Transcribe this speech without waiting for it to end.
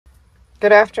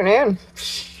Good afternoon.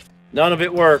 None of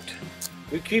it worked.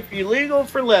 We keep you legal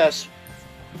for less.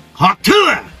 Hot to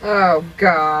it! Oh,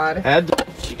 God.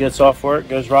 She gets off work,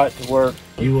 goes right to work.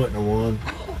 You wouldn't have won.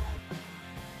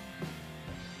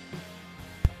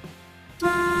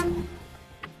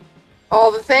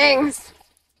 All the things.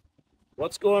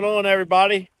 What's going on,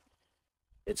 everybody?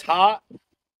 It's hot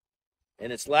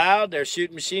and it's loud. They're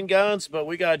shooting machine guns, but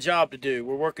we got a job to do.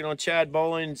 We're working on Chad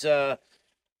Bowling's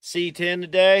C10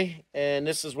 today, and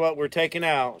this is what we're taking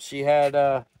out. She had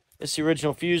this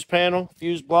original fuse panel,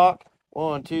 fuse block.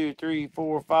 1, 2, 3,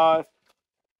 4, 5,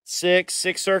 6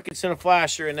 circuits and a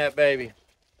flasher in that baby.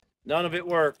 None of it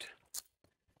worked.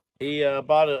 He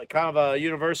bought a kind of a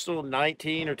universal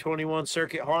 19 or 21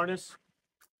 circuit harness,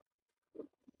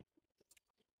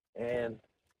 and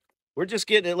we're just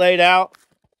getting it laid out.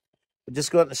 We're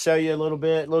just going to show you a little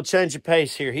little change of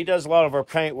pace here. He does a lot of our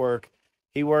paint work.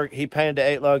 He painted the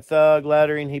 8-lug Thug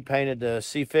lettering. He painted the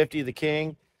C50, the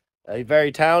King. He's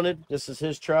very talented. This is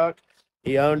his truck.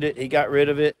 He owned it. He got rid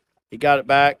of it. He got it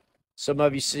back. Some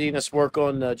of you seen us work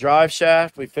on the drive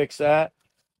shaft. We fixed that.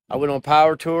 I went on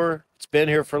power tour. It's been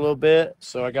here for a little bit,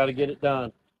 so I got to get it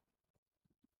done.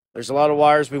 There's a lot of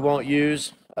wires we won't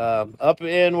use. Up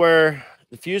in where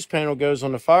the fuse panel goes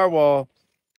on the firewall,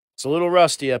 it's a little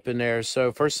rusty up in there.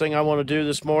 So first thing I want to do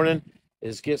this morning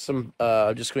is get some,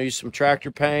 I'm just going to use some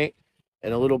tractor paint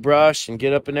and a little brush and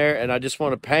get up in there. And I just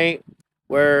want to paint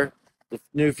where the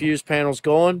new fuse panel's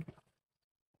going,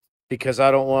 because I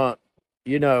don't want,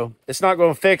 it's not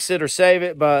going to fix it or save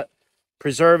it, but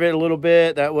preserve it a little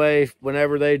bit. That way,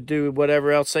 whenever they do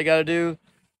whatever else they got to do,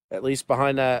 at least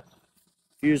behind that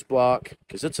fuse block,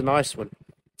 because it's a nice one.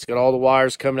 It's got all the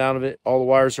wires coming out of it. All the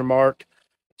wires are marked.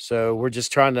 So we're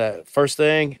just trying to, first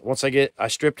thing, once I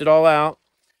stripped it all out,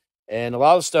 and a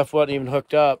lot of the stuff wasn't even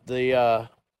hooked up. The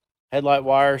headlight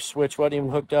wire switch wasn't even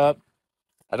hooked up.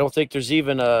 I don't think there's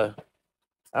even I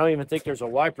don't even think there's a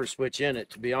wiper switch in it,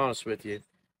 to be honest with you.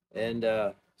 And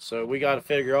so we got to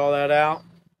figure all that out.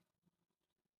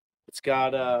 It's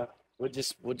got, we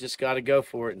just got to go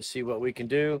for it and see what we can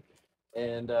do.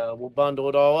 And we'll bundle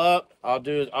it all up.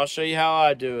 I'll show you how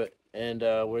I do it. And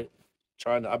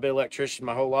I've been an electrician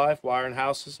my whole life, wiring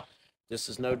houses. This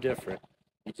is no different.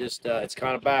 You just, it's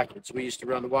kind of backwards. We used to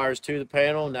run the wires to the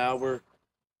panel. Now we're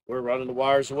running the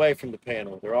wires away from the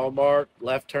panel. They're all marked: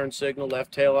 left turn signal,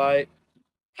 left tail light,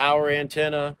 power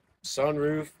antenna,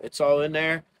 sunroof. It's all in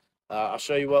there. I'll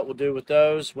show you what we'll do with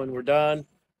those when we're done.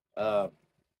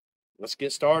 Let's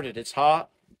get started. It's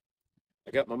hot.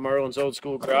 I got my Merlin's old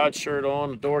school garage shirt on,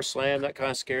 the door slammed. That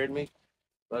kind of scared me.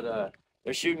 But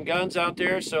they're shooting guns out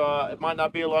there, so it might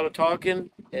not be a lot of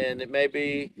talking, and it may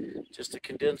be just a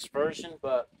condensed version,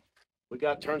 but we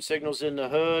got turn signals in the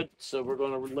hood, so we're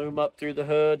going to loom up through the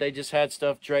hood. They just had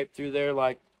stuff draped through there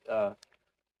like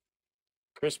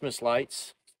Christmas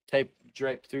lights, tape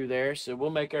draped through there, so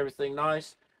we'll make everything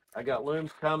nice. I got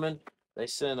looms coming. They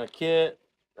sent a kit,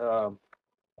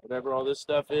 whatever all this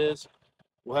stuff is.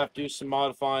 We'll have to do some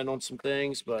modifying on some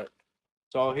things, but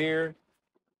it's all here.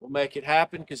 We'll make it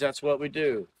happen, because that's what we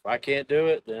do. If I can't do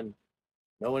it, then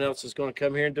no one else is going to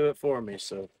come here and do it for me.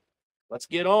 So let's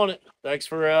get on it. Thanks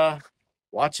for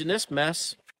watching this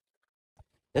mess.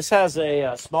 This has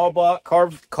a small block,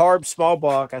 carb small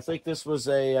block. I think this was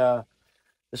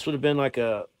this would have been like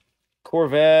a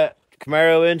Corvette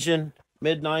Camaro engine,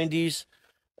 mid-90s.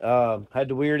 Had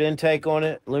the weird intake on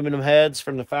it, aluminum heads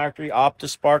from the factory, Opta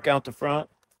spark out the front.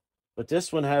 But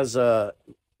this one has a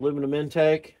aluminum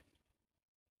intake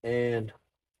and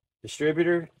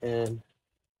distributor, and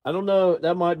I don't know,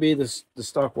 that might be the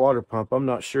stock water pump. I'm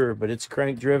not sure, but it's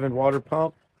crank driven water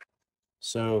pump.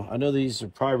 So I know these are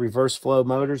probably reverse flow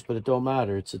motors, but it don't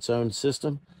matter. It's its own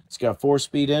system. It's got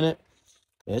 4-speed in it,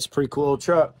 and it's a pretty cool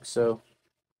truck. So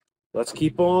let's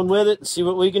keep on with it and see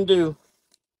what we can do.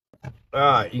 All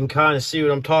right, you can kind of see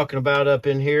what I'm talking about up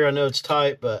in here. I know it's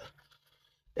tight, but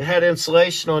it had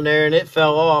insulation on there, and it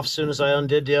fell off as soon as I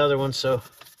undid the other one. So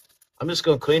I'm just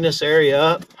going to clean this area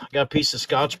up. I got a piece of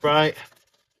Scotch-Brite.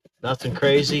 Nothing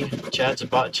crazy. Chad's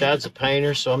a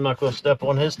painter, so I'm not going to step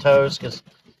on his toes, because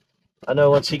I know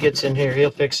once he gets in here,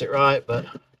 he'll fix it right. But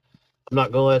I'm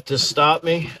not going to let this stop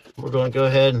me. We're going to go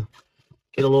ahead and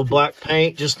get a little black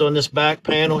paint just on this back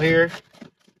panel here.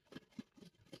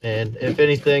 And if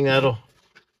anything, that'll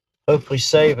hopefully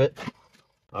save it.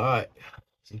 All right.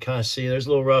 You can kind of see there's a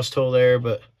little rust hole there,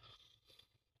 but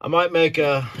I might make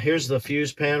here's the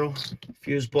fuse panel,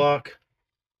 fuse block.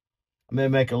 I may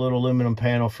make a little aluminum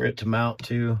panel for it to mount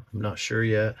to. I'm not sure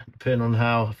yet, depending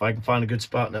on if I can find a good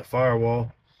spot in that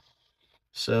firewall.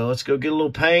 So let's go get a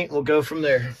little paint. We'll go from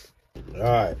there. All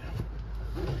right.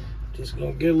 Just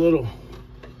gonna get a little.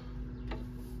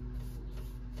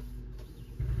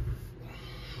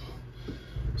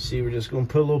 See, we're just gonna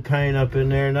put a little paint up in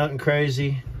there, nothing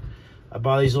crazy. I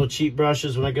buy these little cheap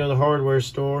brushes when I go to the hardware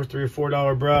store, $3 or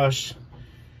 $4 brush,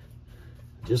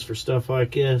 just for stuff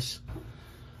like this.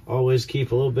 Always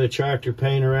keep a little bit of tractor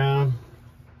paint around.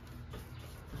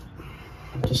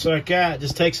 Just like that,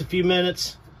 just takes a few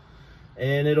minutes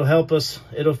and it'll help us,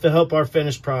 it'll help our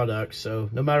finished product. So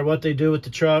no matter what they do with the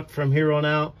truck from here on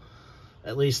out,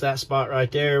 at least that spot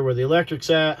right there where the electric's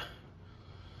at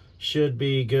should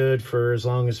be good for as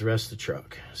long as the rest of the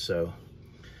truck. So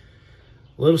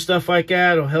little stuff like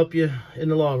that will help you in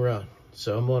the long run.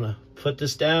 So I'm gonna put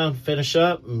this down, finish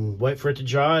up, and wait for it to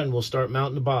dry, and we'll start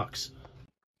mounting the box.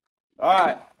 All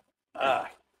right,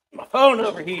 my phone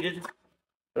overheated,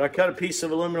 but I cut a piece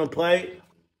of aluminum plate,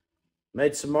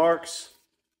 made some marks,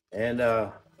 and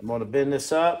I'm gonna bend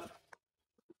this up,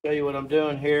 show you what I'm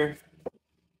doing here.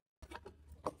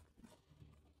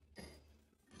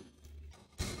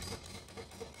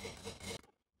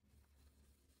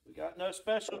 We got no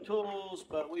special tools,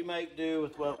 but we make do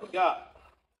with what we got.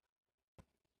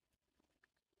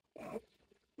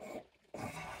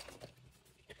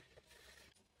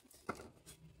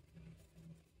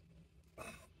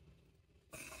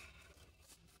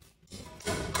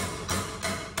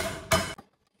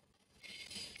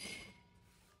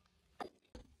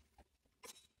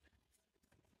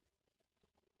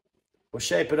 We'll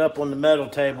shape it up on the metal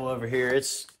table over here.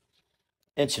 It's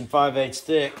 1 5/8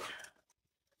 thick.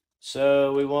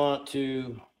 So we want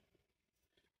to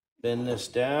bend this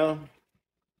down.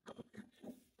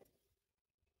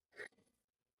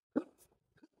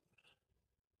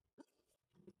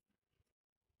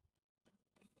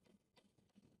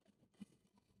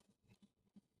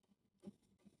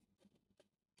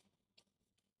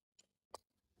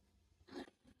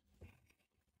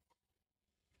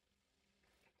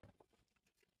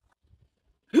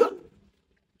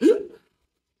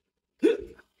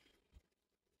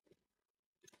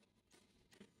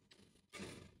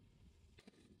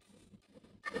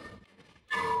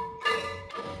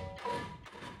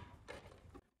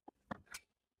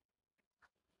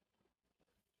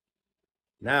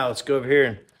 Now let's go over here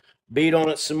and beat on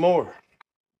it some more.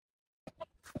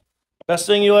 Best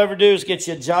thing you'll ever do is get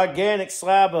you a gigantic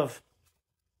slab of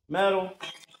metal.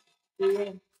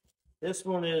 This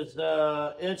one is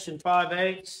 1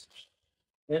 5/8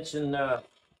 inch,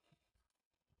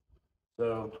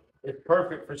 so it's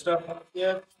perfect for stuff like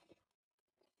this.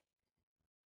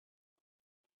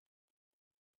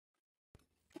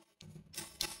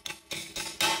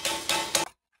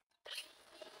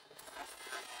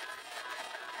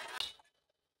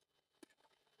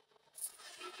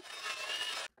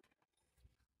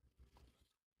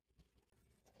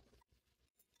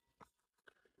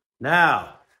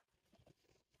 Now,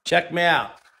 check me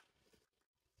out.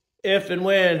 If and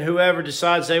when whoever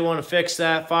decides they want to fix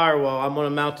that firewall, I'm going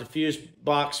to mount the fuse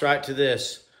box right to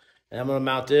this. And I'm going to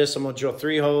mount this. I'm going to drill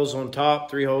 3 holes on top,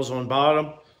 3 holes on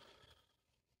bottom.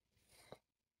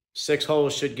 6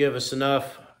 holes should give us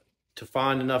enough to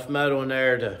find enough metal in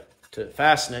there to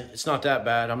fasten it. It's not that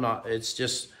bad. It's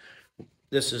just,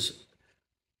 this is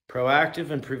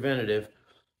proactive and preventative.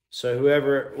 So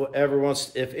whoever ever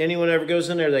wants, if anyone ever goes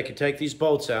in there, they can take these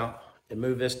bolts out and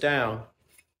move this down,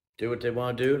 do what they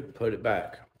want to do, and put it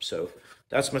back. So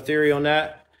that's my theory on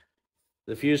that.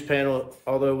 The fuse panel,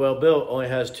 although well built, only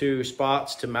has 2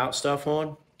 spots to mount stuff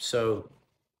on. So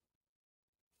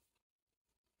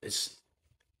it's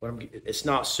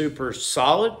not super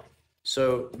solid.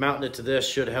 So mounting it to this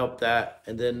should help that.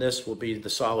 And then this will be the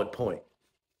solid point.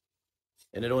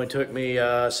 And it only took me,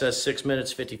 it says 6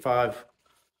 minutes, 55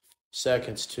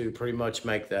 seconds to pretty much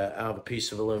make that out of a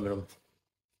piece of aluminum.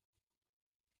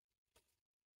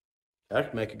 That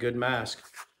could make a good mask.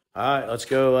 All right, let's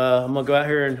go. I'm gonna go out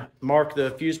here and mark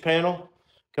the fuse panel,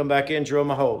 come back in, drill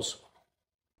my holes.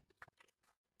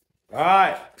 All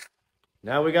right,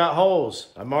 now we got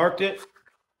holes. I marked it,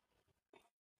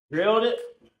 drilled it.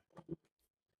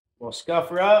 We'll scuff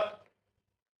her up,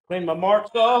 clean my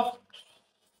marks off.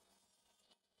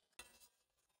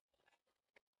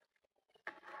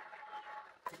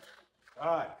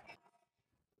 All right.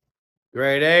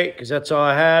 Grade 8, because that's all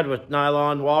I had with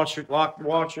nylon washer, lock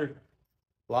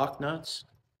nuts.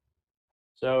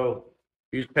 So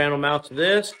fuse panel mounts to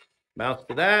this, mounts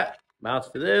to that, mounts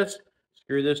to this.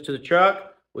 Screw this to the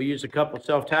truck. We'll use a couple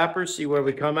self-tappers, see where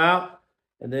we come out,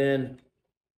 and then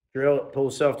pull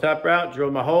the self-tapper out, drill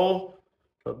my hole,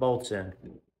 put bolts in.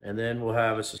 And then we'll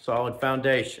have us a solid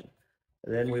foundation.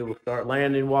 And then we will start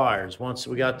landing wires. Once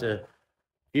we got the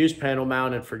fuse panel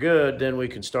mounted for good, then we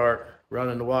can start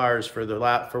running the wires for the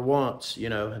lap for once, you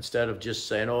know, instead of just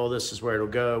saying, oh, this is where it'll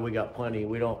go. We got plenty.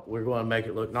 We're going to make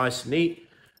it look nice and neat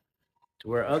to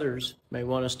where others may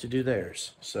want us to do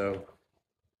theirs. So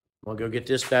I'm going to go get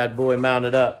this bad boy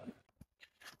mounted up.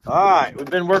 All right, we've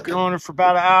been working on it for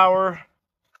about an hour.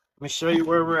 Let me show you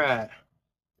where we're at.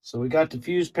 So we got the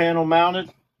fuse panel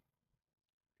mounted.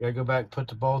 Gotta go back and put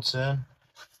the bolts in.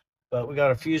 But we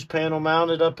got a fuse panel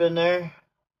mounted up in there.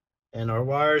 And our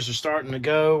wires are starting to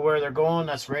go where they're going.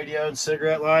 That's radio and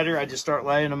cigarette lighter. I just start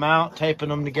laying them out, taping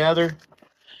them together.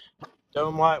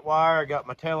 Dome light wire. I got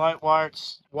my taillight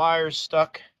wires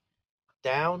stuck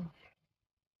down.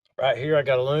 Right here, I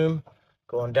got a loom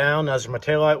going down. Those are my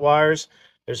taillight wires.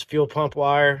 There's a fuel pump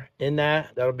wire in that.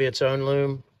 That'll be its own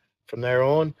loom from there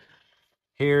on.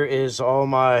 Here is all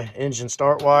my engine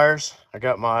start wires. I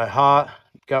got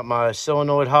my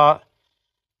solenoid hot,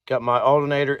 got my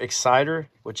alternator exciter,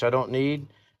 which I don't need,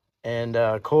 and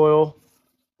coil.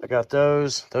 I got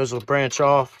those. Those will branch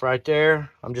off right there.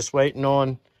 I'm just waiting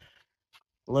on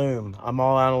loom. I'm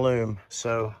all out of loom.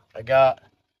 So I got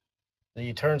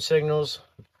the turn signals.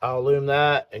 I'll loom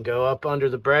that and go up under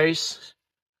the brace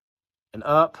and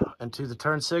up into the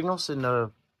turn signals in the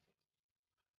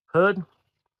hood.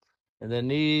 And then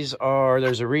there's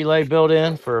a relay built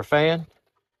in for a fan.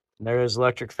 And there is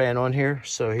electric fan on here.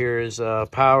 So here is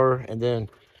power and then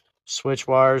switch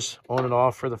wires on and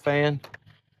off for the fan.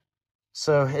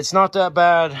 So it's not that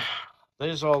bad.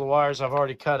 These are all the wires I've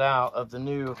already cut out of the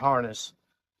new harness.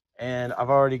 And I've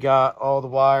already got all the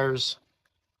wires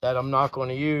that I'm not going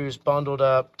to use bundled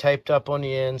up, taped up on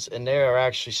the ends, and they are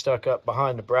actually stuck up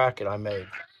behind the bracket I made.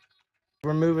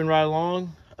 We're moving right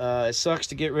along. It sucks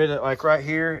to get rid of, like right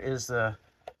here is the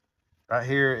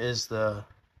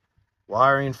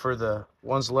wiring for the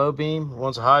one's low beam,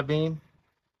 one's a high beam.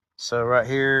 So right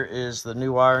here is the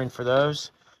new wiring for those.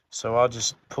 So I'll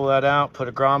just pull that out, put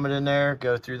a grommet in there,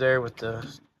 go through there with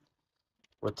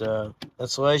the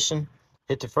insulation,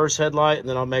 hit the first headlight, and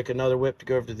then I'll make another whip to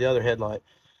go over to the other headlight.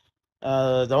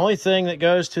 The only thing that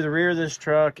goes to the rear of this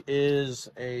truck is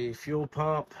a fuel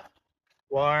pump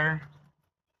wire,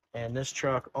 and this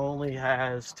truck only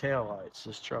has tail lights.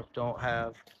 This truck don't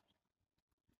have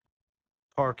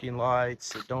parking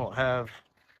lights. It don't have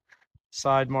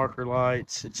side marker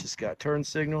lights. It's just got turn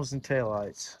signals and tail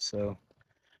lights. So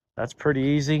that's pretty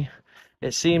easy.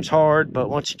 It seems hard, but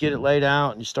once you get it laid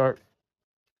out and you start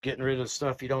getting rid of the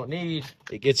stuff you don't need,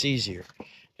 it gets easier.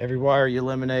 Every wire you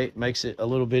eliminate makes it a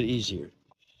little bit easier.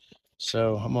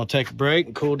 So I'm going to take a break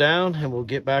and cool down, and we'll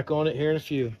get back on it here in a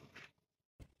few.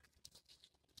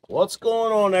 What's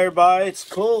going on, everybody? It's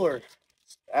cooler.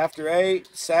 After 8,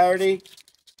 Saturday,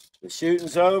 the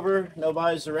shooting's over,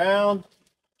 nobody's around,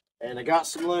 and I got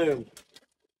some loom.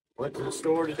 Went to the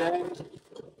store today,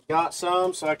 got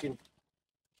some so I can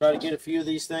try to get a few of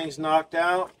these things knocked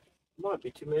out. Might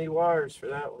be too many wires for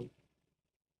that one.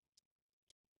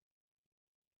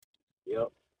 Yep,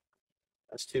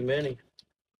 that's too many.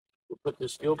 We'll put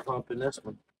this fuel pump in this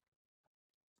one.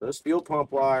 So this fuel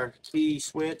pump wire key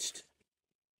switched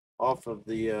off of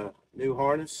the new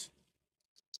harness.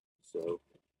 So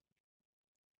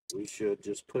we should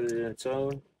just put it in its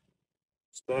own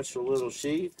special little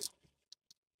sheath.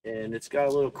 And it's got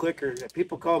a little clicker.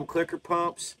 People call them clicker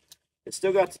pumps. It's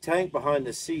still got the tank behind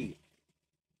the seat,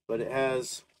 but it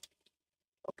has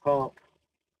a pump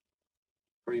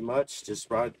pretty much just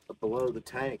right below the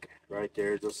tank right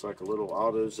there. Just like a little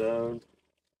auto zone.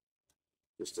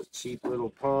 Just a cheap little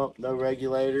pump, no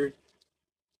regulator.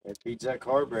 It feeds that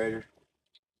carburetor.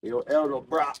 The old Eldo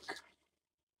Brock.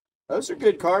 Those are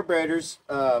good carburetors.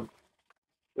 Nobody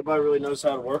really knows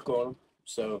how to work on them.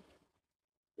 So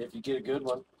if you get a good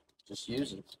one, just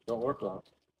use it. Don't work on it.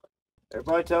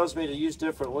 Everybody tells me to use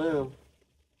different loom.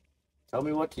 Tell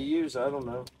me what to use. I don't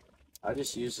know. I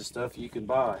just use the stuff you can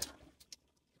buy.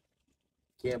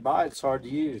 Can't buy it, it's hard to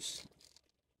use.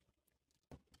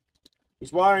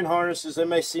 These wiring harnesses, they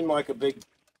may seem like a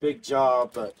big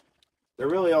job, but they're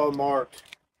really all marked.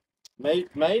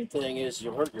 Main thing is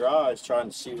you'll hurt your eyes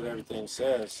trying to see what everything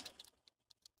says.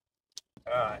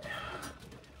 Alright.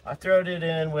 I throwed it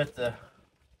in with the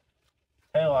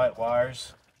taillight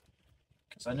wires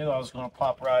because I knew I was going to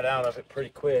pop right out of it pretty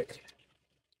quick.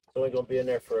 It's only going to be in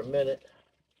there for a minute.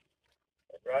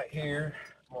 And right here,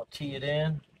 I'm going to tee it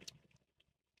in.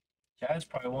 Chad's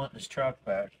probably wanting his truck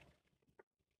back.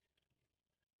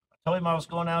 I told him I was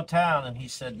going out of town, and he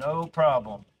said, no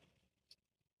problem.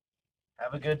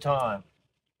 Have a good time.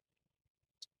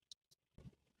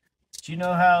 But you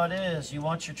know how it is. You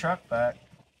want your truck back.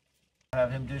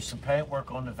 Have him do some paint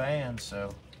work on the van,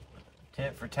 so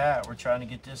tit for tat, we're trying to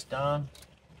get this done.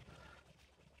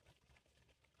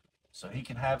 so he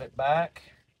can have it back.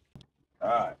 All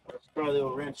right, let's try the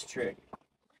little wrench trick.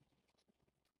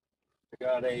 I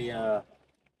got a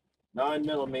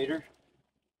 9mm. Let's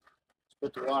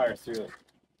put the wire through it.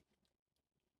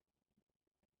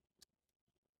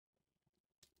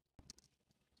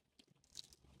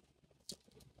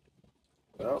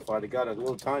 Well, if I'd have got a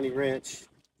little tiny wrench,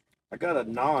 I got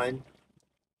a 9.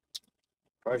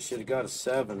 Probably should have got a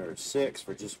 7 or a 6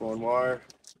 for just one wire.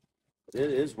 But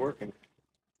it is working.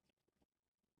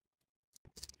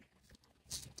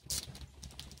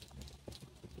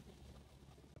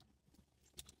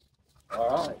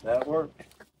 All right, that worked.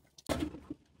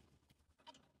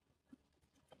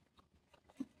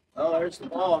 Oh, there's the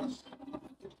boss.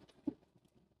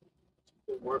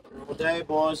 Been working all day,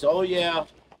 boys. Oh, yeah.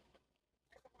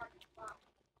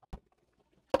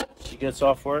 She gets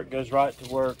off work, goes right to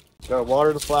work. Gotta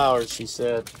water the flowers, she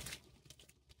said.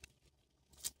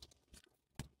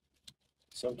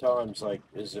 Sometimes, like,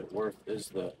 is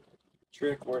the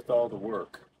trick worth all the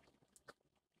work?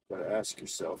 Gotta ask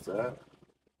yourself that.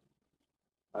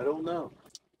 I don't know.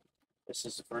 This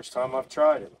is the first time I've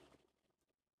tried it.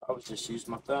 I was just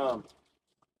using my thumb.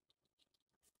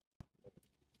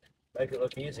 Make it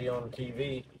look easy on the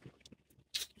TV.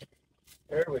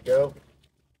 There we go.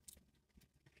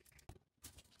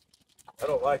 I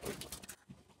don't like it.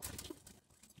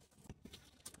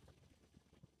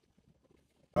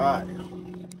 All right.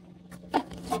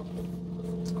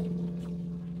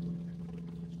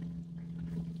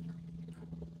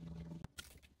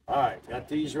 All right, got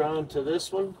these run to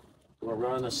this one. We'll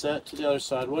run a set to the other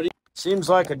side. What do you? Seems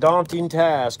like a daunting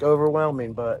task,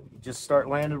 overwhelming, but you just start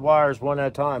landing wires one at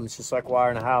a time. It's just like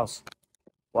wiring a house.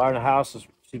 Wiring a house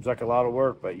seems like a lot of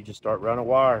work, but you just start running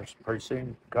wires. Pretty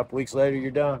soon, a couple weeks later,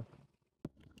 you're done.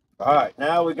 All right,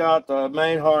 now we got the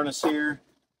main harness here.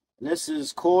 And this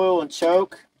is coil and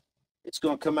choke. It's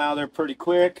going to come out of there pretty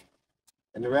quick,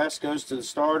 and the rest goes to the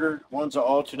starter. One's an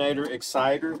alternator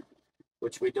exciter,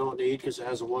 which we don't need because it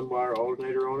has a 1-wire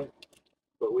alternator on it,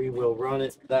 but we will run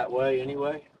it that way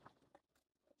anyway,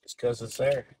 just because it's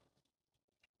there.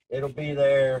 It'll be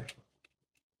there.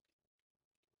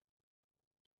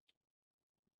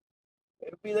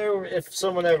 It'll be there if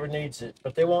someone ever needs it,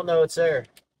 but they won't know it's there.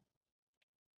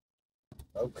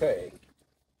 Okay.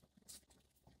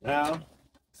 Now,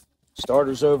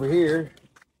 starter's over here.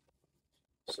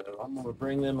 So I'm going to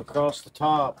bring them across the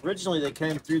top. Originally, they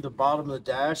came through the bottom of the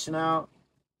dash and out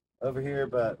over here,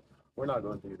 but we're not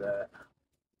going to do that.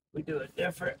 We do it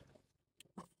different.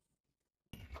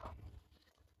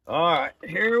 All right,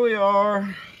 here we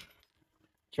are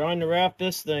trying to wrap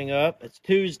this thing up. It's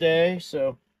Tuesday,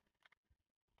 so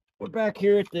we're back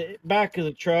here at the back of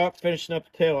the truck finishing up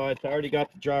the taillights. I already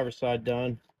got the driver's side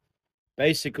done.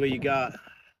 Basically, you got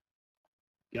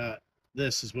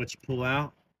this is what you pull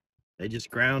out. They just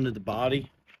grounded the body,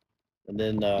 and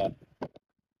then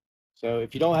so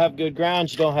if you don't have good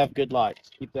grounds, you don't have good lights.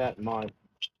 Keep that in mind.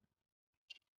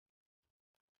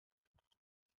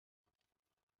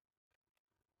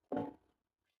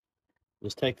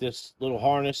 Let's take this little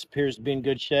harness. Appears to be in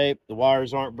good shape. The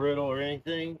wires aren't brittle or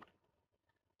anything.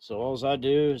 So all I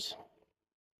do is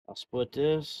I'll split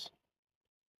this.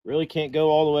 Really can't go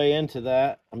all the way into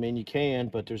that. I mean, you can,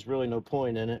 but there's really no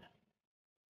point in it.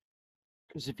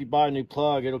 Because if you buy a new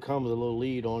plug, it'll come with a little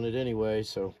lead on it anyway.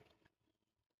 So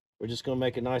we're just going to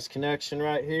make a nice connection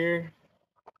right here.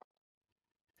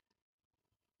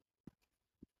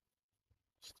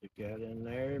 Stick that in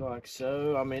there like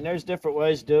so. I mean, there's different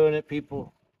ways of doing it.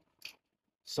 People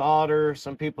solder.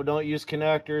 Some people don't use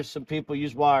connectors. Some people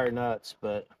use wire nuts.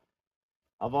 But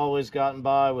I've always gotten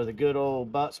by with a good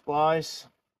old butt splice,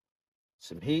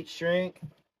 some heat shrink.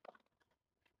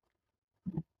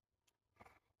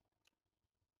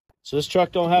 So this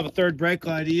truck don't have a third brake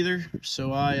light either.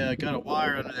 So I got a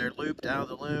wire under there looped out of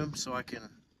the loom so I can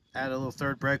add a little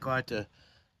third brake light to,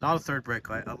 not a third brake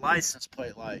light, a license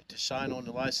plate light to shine on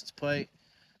the license plate.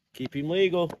 Keep him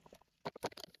legal.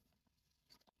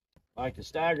 I like to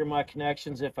stagger my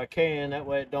connections if I can. That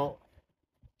way it don't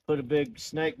put a big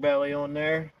snake belly on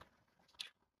there.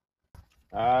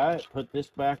 All right, put this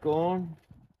back on.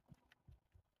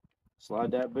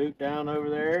 Slide that boot down over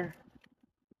there.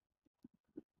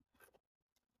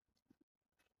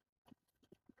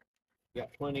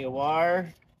 Got plenty of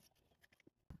wire.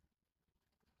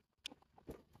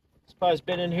 This probably's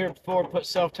been in here before. Put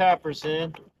self-tappers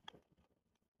in.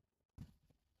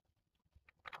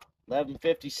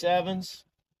 1157s.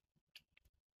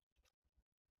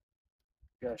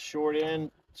 Got a short end,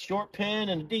 short pin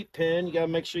and a deep pin. You gotta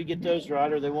make sure you get those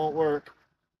right or they won't work.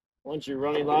 One's your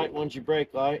running light, one's your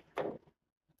brake light.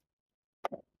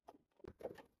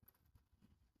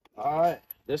 All right,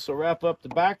 this will wrap up the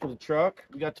back of the truck.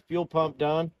 We got the fuel pump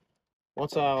done.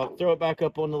 Once I'll throw it back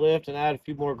up on the lift and add a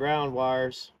few more ground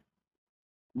wires.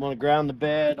 I'm gonna ground the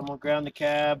bed. I'm gonna ground the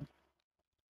cab,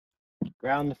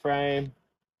 ground the frame.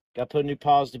 Got to put a new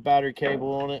positive battery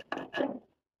cable on it.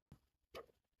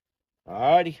 All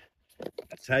righty,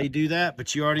 that's how you do that,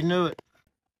 but you already knew it.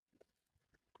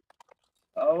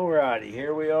 All righty,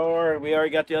 here we are. We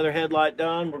already got the other headlight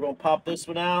done. We're gonna pop this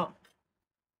one out.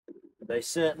 They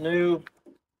sent new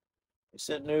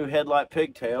headlight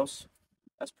pigtails.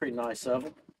 That's pretty nice of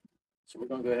them. So we're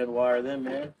gonna go ahead and wire them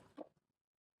in.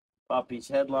 Pop these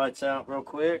headlights out real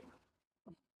quick.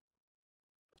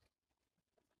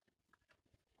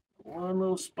 One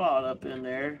little spot up in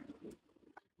there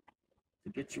to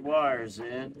get your wires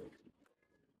in.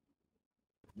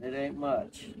 It ain't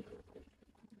much.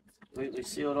 Completely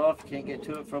sealed off. You can't get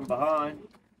to it from behind.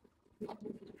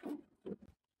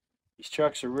 These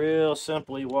trucks are real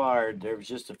simply wired. There was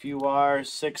just a few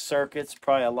wires, 6 circuits,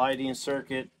 probably a lighting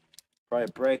circuit, probably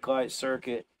a brake light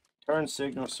circuit, turn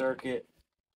signal circuit,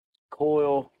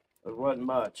 coil. There wasn't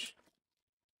much.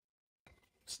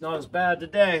 It's not as bad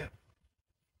today.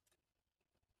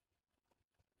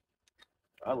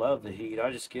 I love the heat.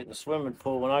 I just get in the swimming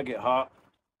pool when I get hot.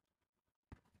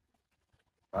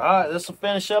 All right, this will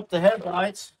finish up the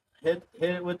headlights. Hit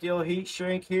it with the old heat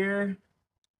shrink here.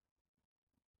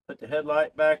 Put the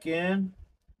headlight back in.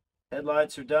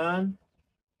 Headlights are done.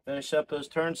 Finish up those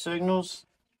turn signals.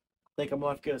 I think I'm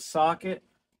going to get a socket.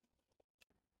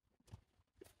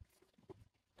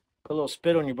 Put a little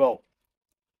spit on your bolt.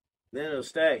 Then it'll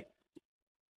stay.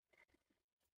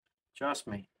 Trust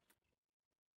me.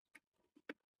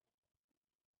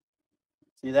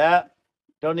 See that?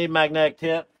 Don't need magnetic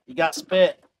tip. You got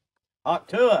spit. Hot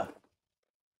to it.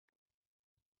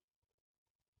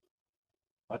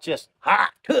 Watch this. Hot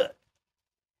to it.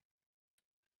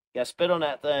 Got spit on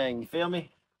that thing. You feel me?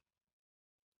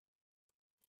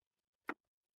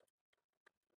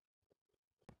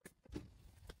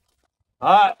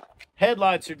 All right.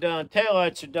 Headlights are done.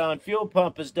 Taillights are done. Fuel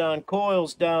pump is done.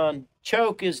 Coil's done.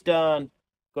 Choke is done.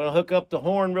 Gonna hook up the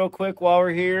horn real quick while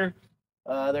we're here.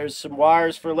 There's some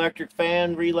wires for electric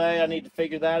fan relay. I need to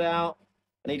figure that out.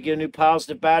 I need to get a new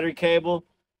positive battery cable.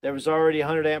 There was already a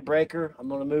 100 amp breaker. I'm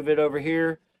gonna move it over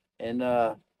here, and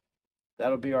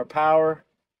that'll be our power.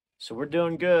 So we're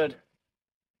doing good.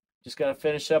 Just gotta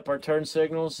finish up our turn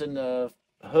signals in the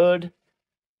hood,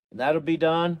 and that'll be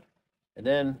done. And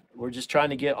then we're just trying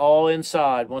to get all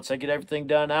inside. Once I get everything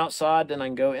done outside, then I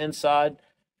can go inside.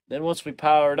 Then once we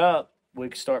power it up, we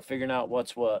can start figuring out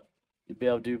what's what. You'll be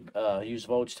able to do use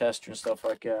voltage tester and stuff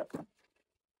like that.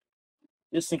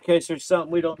 Just in case there's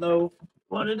something we don't know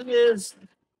what it is.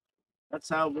 That's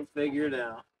how we'll figure it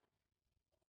out.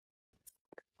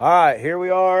 All right, here we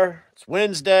are. It's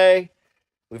Wednesday.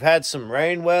 We've had some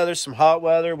rain weather, some hot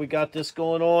weather. We got this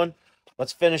going on.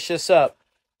 Let's finish this up.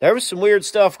 There was some weird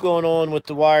stuff going on with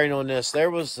the wiring on this.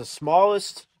 There was the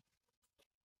smallest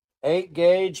 8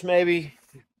 gauge maybe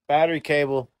battery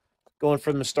cable going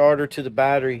from the starter to the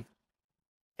battery.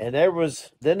 And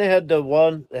then they had the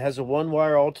one that has a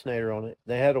 1-wire alternator on it.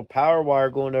 They had a power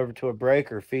wire going over to a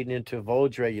breaker, feeding into a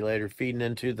voltage regulator, feeding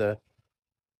into the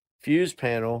fuse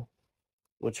panel,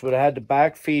 which would have had to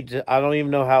back feed to, I don't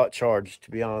even know how it charged,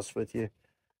 to be honest with you.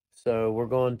 So we're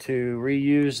going to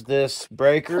reuse this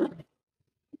breaker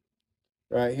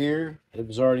right here. It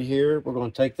was already here. We're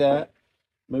going to take that,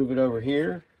 move it over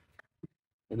here.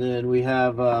 And then we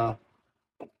have,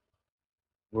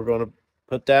 we're going to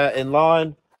put that in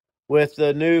line with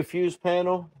the new fuse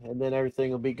panel, and then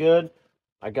everything will be good.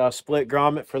 I got a split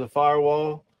grommet for the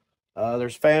firewall.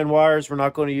 There's fan wires we're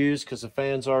not going to use because the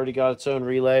fan's already got its own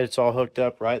relay. It's all hooked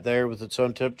up right there with its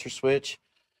own temperature switch.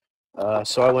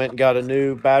 So I went and got a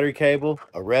new battery cable,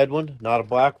 a red one, not a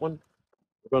black one.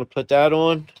 We're going to put that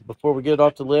on. Before we get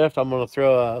off the lift, I'm going to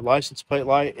throw a license plate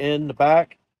light in the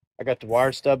back. I got the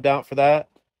wire stubbed out for that.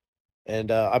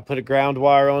 And I put a ground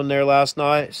wire on there last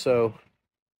night, so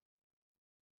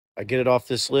I get it off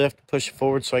this lift, push it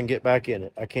forward so I can get back in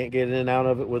it. I can't get in and out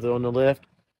of it with it on the lift.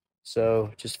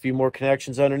 So just a few more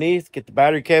connections underneath, get the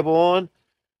battery cable on,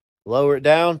 lower it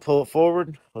down, pull it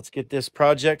forward. Let's get this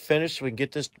project finished so we can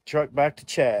get this truck back to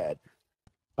Chad.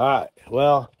 All right,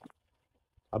 well,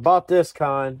 I bought this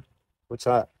kind, which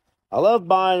I love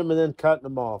buying them and then cutting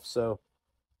them off. So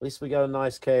at least we got a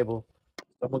nice cable.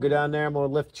 I'm going to go down there. I'm going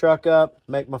to lift the truck up,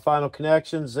 make my final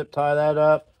connection, zip tie that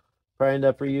up. Probably end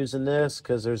up reusing this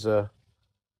because there's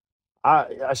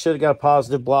I should have got a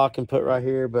positive block and put right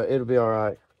here, but it'll be all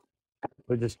right.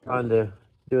 We're just trying to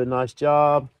do a nice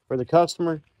job for the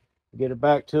customer, get it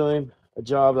back to him, a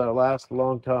job that'll last a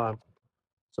long time.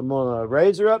 So I'm gonna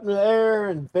raise her up in the air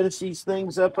and finish these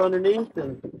things up underneath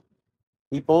and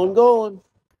keep on going.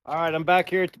 All right, I'm back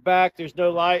here at the back. There's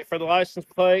no light for the license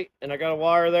plate, and I got a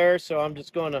wire there, so I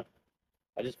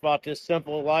just bought this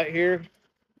simple light here.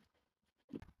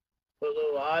 Put a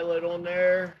little eyelet on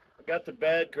there. I got the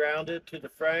bed grounded to the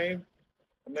frame.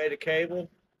 I made a cable,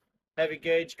 heavy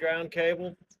gauge ground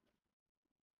cable.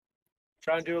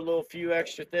 Trying to do a few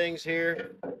extra things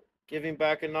here. Give him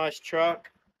back a nice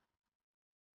truck.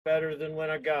 Better than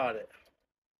when I got it.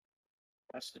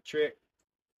 That's the trick.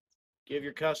 Give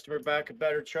your customer back a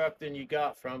better truck than you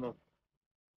got from them.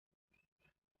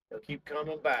 They'll keep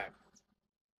coming back.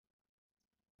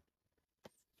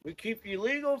 We keep you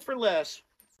legal for less.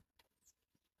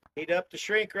 Heat up the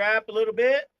shrink wrap a little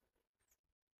bit.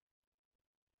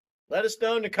 Let us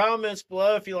know in the comments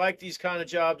below if you like these kind of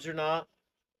jobs or not.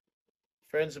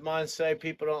 Friends of mine say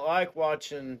people don't like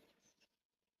watching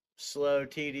slow,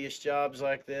 tedious jobs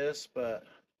like this, but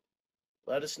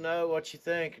let us know what you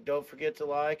think. Don't forget to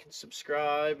like and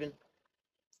subscribe and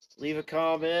leave a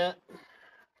comment.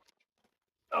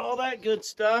 All that good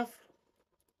stuff.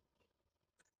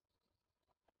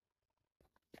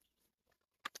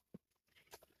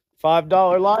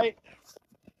 $5 light.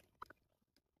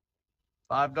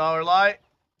 $5 light.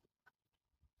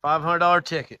 $500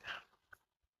 ticket.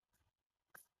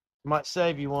 Might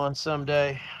save you one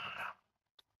someday.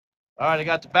 All right, I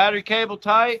got the battery cable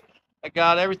tight. I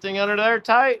got everything under there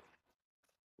tight.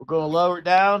 We're going to lower it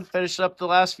down, finish up the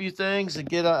last few things, and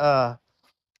get let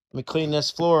me clean this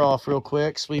floor off real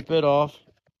quick, sweep it off.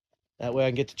 That way I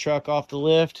can get the truck off the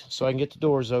lift so I can get the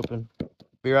doors open.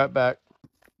 Be right back.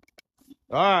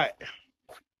 All right,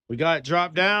 we got it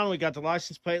dropped down. We got the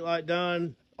license plate light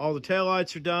done. All the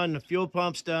taillights are done. The fuel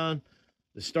pump's done.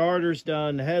 The starter's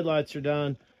done. The headlights are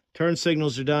done. Turn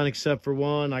signals are done except for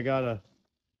one. I got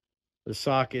the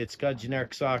socket. It's got a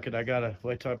generic socket. I gotta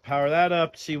wait till I power that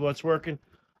up to see what's working.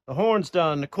 The horn's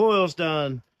done. The coil's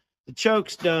done. The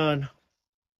choke's done.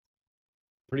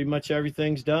 Pretty much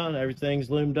everything's done. Everything's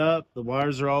loomed up. The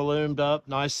wires are all loomed up,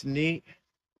 nice and neat.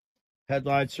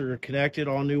 Headlights are connected,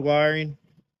 all new wiring.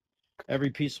 Every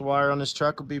piece of wire on this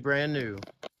truck will be brand new.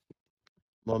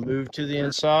 We'll move to the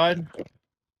inside.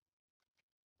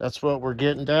 That's what we're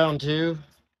getting down to.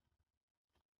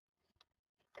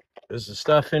 There's the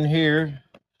stuff in here.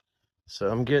 So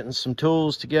I'm getting some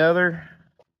tools together.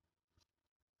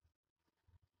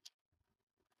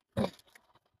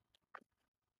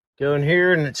 Go in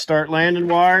here and start landing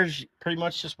wires, pretty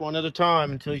much just one at a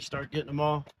time until you start getting them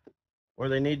all where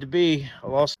they need to be.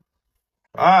 All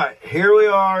right, here we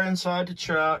are inside the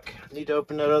truck. Need to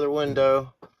open that other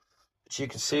window. But you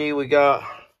can see we got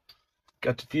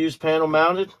the fuse panel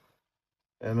mounted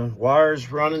and the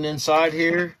wires running inside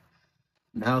here.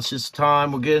 Now it's just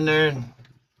time we'll get in there, and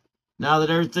now that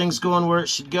everything's going where it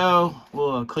should go,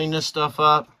 we'll clean this stuff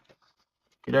up,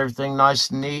 get everything nice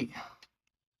and neat,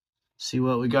 see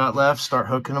what we got left, start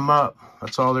hooking them up.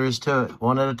 That's all there is to it,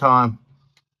 one at a time.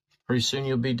 Pretty soon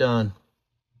you'll be done.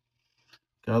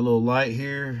 Got a little light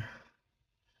here,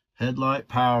 headlight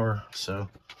power. So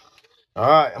all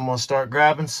right, I'm gonna start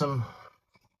grabbing some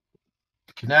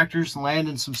connectors and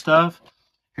landing some stuff.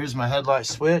 Here's my headlight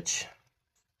switch.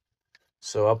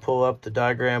 So I'll pull up the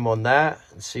diagram on that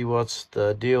and see what's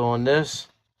the deal on this.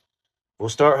 We'll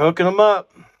start hooking them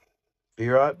up. Be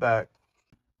right back.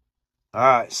 All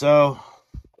right, so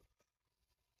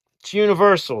it's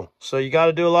universal. So you got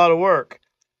to do a lot of work.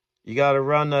 You got to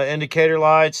run the indicator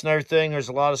lights and everything. There's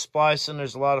a lot of splicing.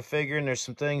 There's a lot of figuring. There's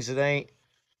some things that ain't.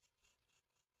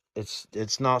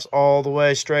 It's not all the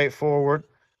way straightforward.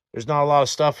 There's not a lot of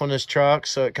stuff on this truck,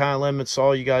 so it kind of limits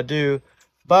all you got to do.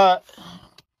 But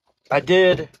I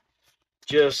did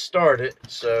just start it,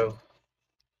 so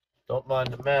don't mind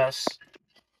the mess.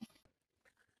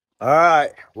 All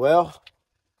right, well,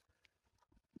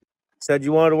 said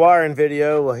you wanted a wiring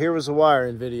video. Well, here was a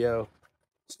wiring video.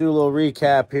 Let's do a little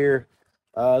recap here.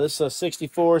 This is a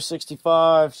 64,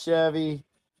 65 Chevy.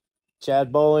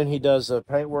 Chad Bowling, he does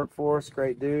paint work for us.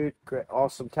 Great dude, great,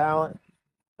 awesome talent.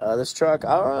 This truck,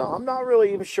 I don't know, I'm not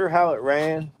really even sure how it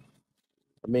ran.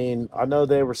 I mean, I know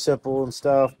they were simple and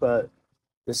stuff, but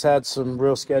this had some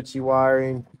real sketchy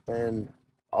wiring, and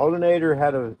alternator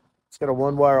it's got a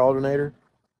one-wire alternator,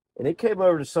 and it came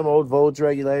over to some old voltage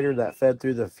regulator that fed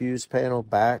through the fuse panel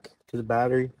back to the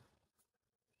battery.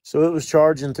 So it was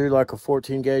charging through like a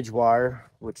 14-gauge wire,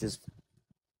 which is,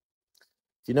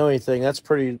 if you know anything, that's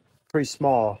pretty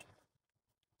small.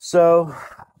 So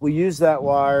we used that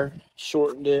wire,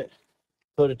 shortened it,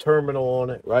 put a terminal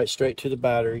on it, right straight to the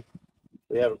battery.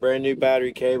 We have a brand new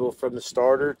battery cable from the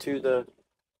starter to the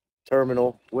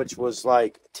terminal, which was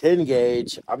like 10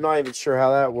 gauge. I'm not even sure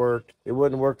how that worked. It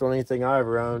wouldn't have worked on anything I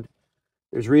ever owned.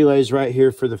 There's relays right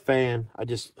here for the fan. I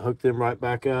just hooked them right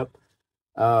back up.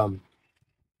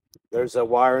 There's a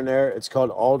wire in there. It's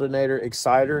called alternator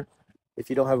exciter if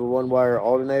you don't have a one-wire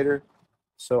alternator.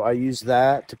 So I use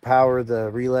that to power the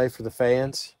relay for the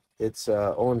fans. It's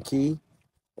on key,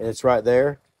 and it's right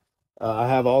there. I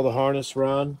have all the harness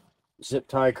run, zip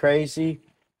tie crazy.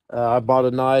 I bought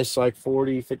a nice like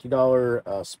 $40,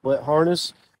 $50 split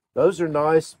harness. Those are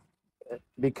nice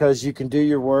because you can do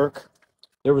your work.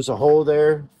 There was a hole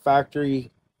there.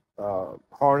 Factory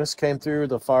harness came through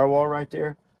the firewall right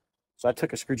there. So I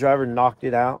took a screwdriver and knocked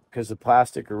it out because the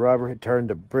plastic or rubber had turned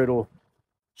to brittle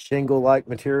shingle-like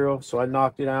material. So I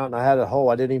knocked it out, and I had a hole.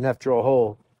 I didn't even have to drill a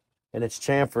hole, and it's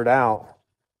chamfered out.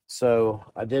 So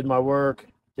I did my work,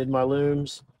 did my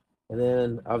looms, and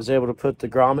then I was able to put the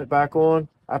grommet back on.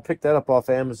 I picked that up off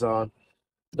Amazon.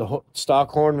 The stock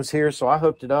horn was here, so I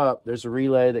hooked it up. There's a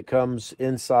relay that comes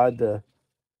inside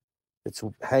it's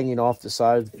hanging off the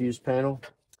side of the fuse panel.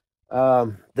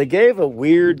 They gave a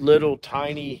weird little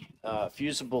tiny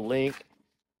fusible link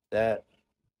that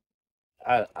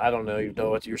I don't know even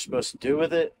know what you're supposed to do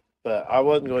with it, but I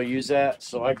wasn't going to use that.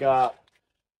 So I got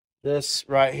this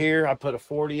right here. I put a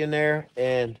 40 in there,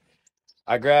 and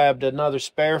I grabbed another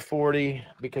spare 40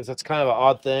 because that's kind of an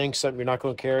odd thing, something you're not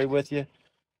going to carry with you.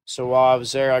 So while I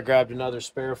was there, I grabbed another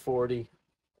spare 40,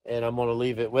 and I'm going to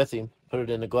leave it with him, put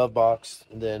it in the glove box.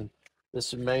 And then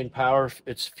this is main power.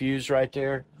 It's fused right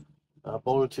there,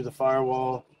 bolted to the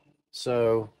firewall.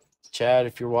 So Chad,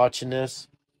 if you're watching this,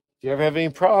 if you ever have any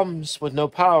problems with no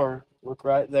power, look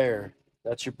right there.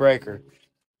 That's your breaker.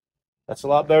 That's a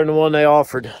lot better than the one they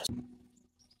offered.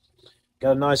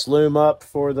 Got a nice loom up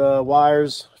for the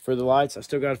wires for the lights. I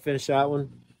still got to finish that one.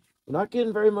 We're not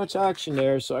getting very much action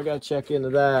there, so I got to check into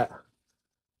that.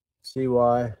 See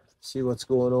what's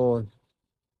going on.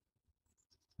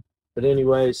 But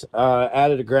anyways,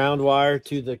 added a ground wire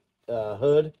to the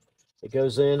hood. It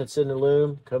goes in, it's in the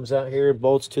loom, comes out here,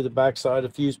 bolts to the backside of the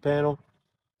fuse panel.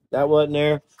 That wasn't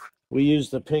there. We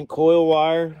used the pink coil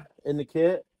wire in the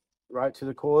kit, right to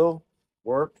the coil.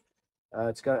 Worked.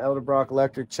 It's got Elderbrock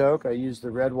electric choke. I used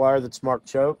the red wire that's marked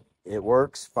choke. It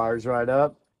works, fires right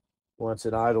up. Once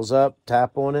it idles up,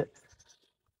 tap on it.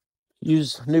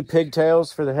 Use new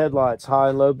pigtails for the headlights, high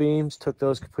and low beams. Took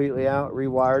those completely out,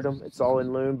 rewired them. It's all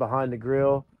in loom behind the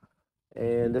grill.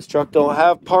 And this truck don't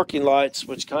have parking lights,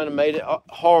 which kind of made it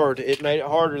hard. It made it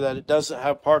harder that it doesn't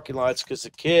have parking lights because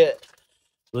the kit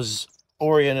was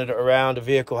oriented around a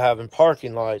vehicle having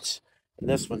parking lights, and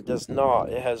this one does not.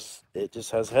 It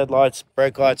just has headlights,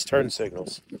 brake lights, turn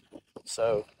signals.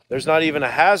 So there's not even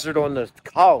a hazard on the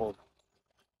column.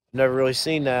 Never really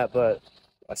seen that, but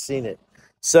I seen it.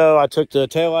 So I took the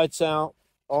taillights out,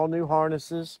 all new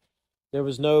harnesses. There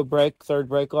was no third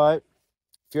brake light.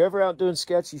 If you're ever out doing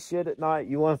sketchy shit at night,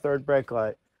 you want a third brake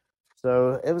light.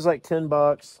 So it was like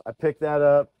 $10. I picked that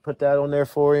up, put that on there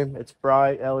for him. It's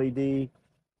bright LED.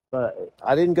 But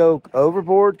I didn't go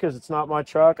overboard because it's not my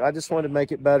truck. I just wanted to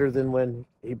make it better than when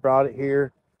he brought it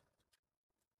here.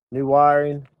 New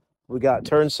wiring. We got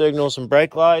turn signals and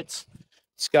brake lights.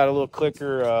 It's got a little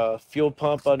clicker fuel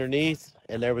pump underneath,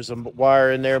 and there was a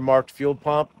wire in there marked fuel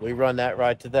pump. We run that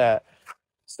right to that.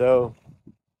 So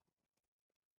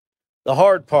the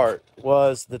hard part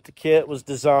was that the kit was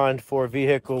designed for a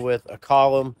vehicle with a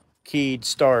column keyed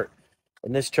start,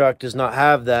 and this truck does not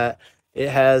have that. It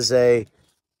has a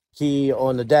key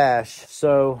on the dash,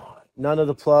 so none of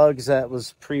the plugs that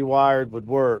was pre-wired would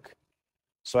work.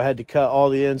 So I had to cut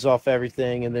all the ends off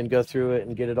everything and then go through it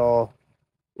and get it all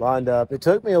lined up. It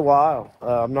took me a while.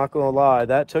 I'm not going to lie.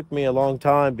 That took me a long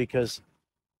time because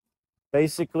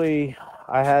basically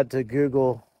I had to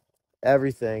Google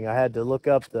everything. I had to look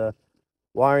up the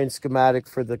wiring schematic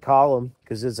for the column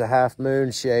because it's a half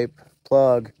moon shape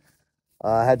plug.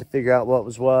 I had to figure out what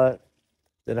was what.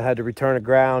 Then I had to return a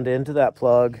ground into that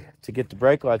plug to get the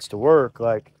brake lights to work.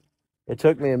 Like, it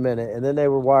took me a minute. And then they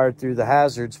were wired through the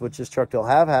hazards, which this truck don't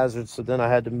have hazards. So then I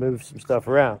had to move some stuff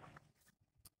around.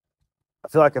 I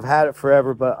feel like I've had it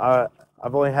forever, but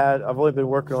I've only been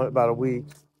working on it about a week.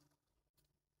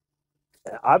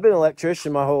 I've been an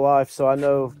electrician my whole life, so I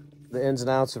know the ins and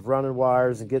outs of running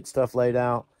wires and getting stuff laid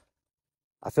out.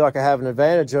 I feel like I have an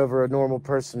advantage over a normal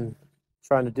person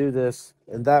trying to do this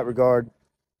in that regard.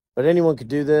 But anyone could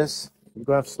do this. You're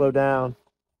going to have to slow down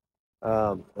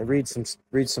and read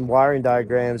some wiring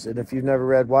diagrams. And if you've never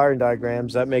read wiring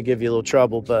diagrams, that may give you a little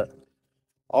trouble. But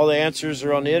all the answers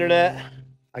are on the internet,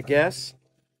 I guess.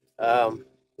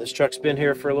 This truck's been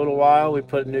here for a little while. We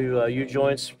put new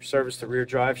U-joints, service the rear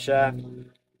drive shaft.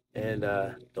 And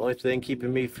the only thing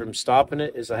keeping me from stopping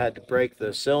it is I had to break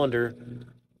the cylinder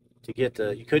to get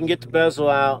you couldn't get the bezel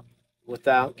out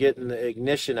without getting the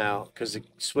ignition out because the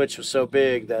switch was so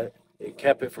big that it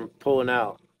kept it from pulling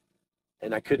out.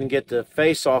 And I couldn't get the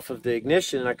face off of the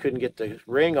ignition and I couldn't get the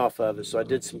ring off of it. So I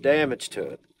did some damage to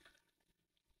it.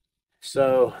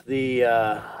 So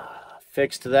the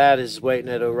fix to that is waiting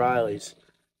at O'Reilly's.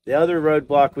 The other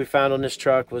roadblock we found on this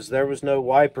truck was there was no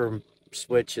wiper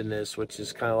switch in this, which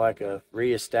is kind of like a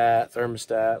rheostat,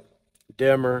 thermostat,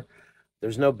 dimmer.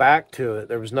 There's no back to it.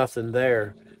 There was nothing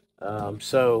there.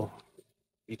 So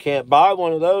you can't buy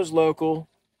one of those local.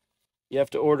 You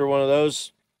have to order one of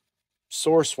those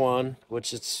source one,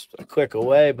 which it's a click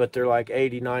away, but they're like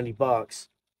 80, 90 bucks.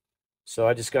 So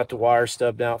I just got the wire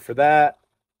stubbed out for that.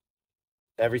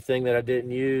 Everything that I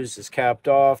didn't use is capped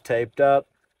off, taped up.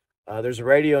 There's a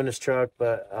radio in this truck,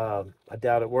 but I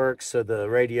doubt it works. So the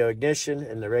radio ignition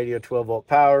and the radio 12-volt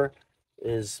power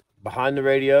is behind the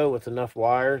radio with enough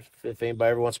wire. If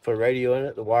anybody ever wants to put a radio in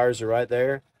it, the wires are right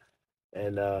there.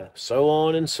 And so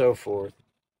on and so forth.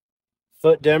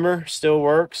 Foot dimmer still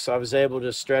works. I was able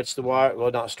to stretch the wire,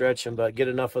 well, not stretch them, but get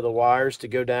enough of the wires to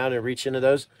go down and reach into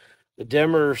those. The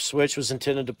dimmer switch was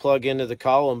intended to plug into the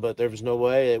column, but there was no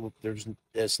way.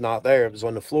 It's not there. It was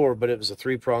on the floor, but it was a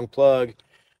 3-prong plug,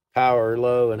 power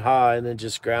low and high, and then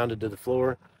just grounded to the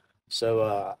floor.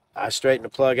 So I straightened the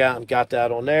plug out and got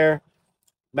that on there.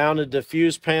 Mounted the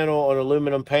fuse panel on an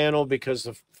aluminum panel because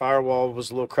the firewall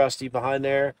was a little crusty behind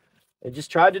there. And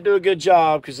just tried to do a good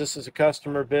job because this is a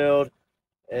customer build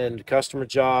and customer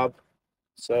job.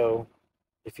 So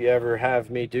if you ever have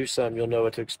me do something, you'll know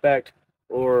what to expect,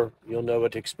 or you'll know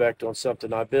what to expect on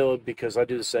something I build because I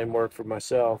do the same work for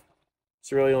myself.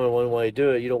 It's really only one way to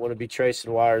do it. You don't want to be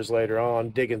tracing wires later on,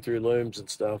 digging through looms and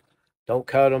stuff. Don't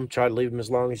cut them. Try to leave them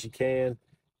as long as you can.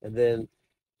 And then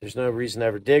there's no reason to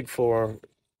ever dig for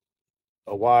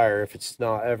a wire if it's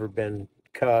not ever been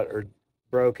cut or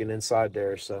broken inside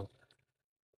there. So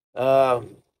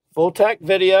full tech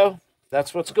video.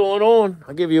 That's what's going on.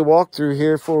 I'll give you a walkthrough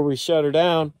here before we shut her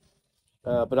down.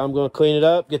 But I'm going to clean it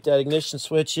up, get that ignition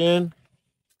switch in,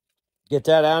 get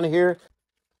that out of here.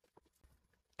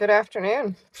 Good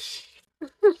afternoon.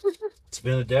 It's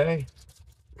been a day.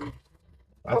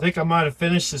 I think I might have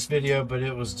finished this video, but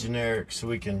it was generic, so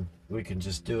we can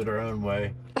just do it our own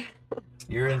way.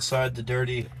 You're inside the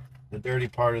dirty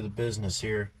part of the business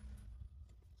here.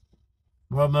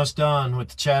 We're almost done with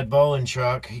the Chad Bowling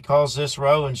truck. He calls this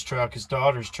Rowan's truck, his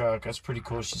daughter's truck. That's pretty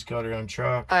cool. She's got her own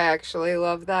truck. I actually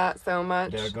love that so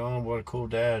much. Daggone, what a cool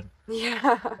dad.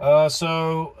 Yeah.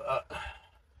 So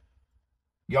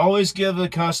you always give the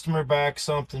customer back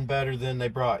something better than they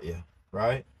brought you,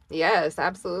 right? Yes,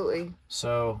 absolutely.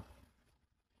 So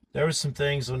there was some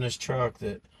things on this truck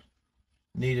that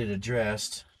needed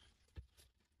addressed,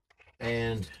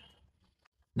 and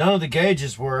none of the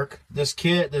gauges work.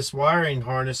 This wiring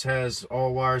harness has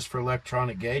all wires for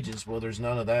electronic gauges. Well, there's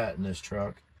none of that in this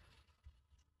truck.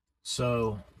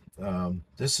 So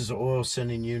this is an oil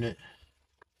sending unit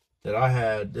that I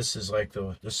had. This is like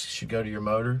this should go to your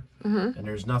motor, and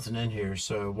there's nothing in here.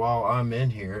 So while I'm in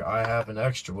here, I have an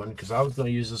extra one because I was going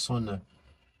to use this one to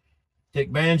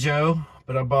take banjo,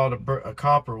 but I bought a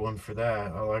copper one for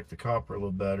that. I like the copper a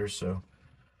little better. So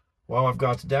while I've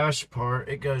got the dash apart,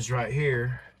 it goes right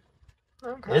here.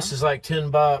 Okay. This is like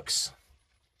 10 bucks.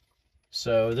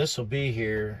 So this will be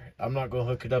here. I'm not going to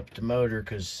hook it up to the motor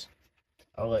because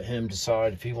I'll let him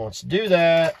decide if he wants to do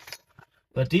that.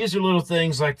 But these are little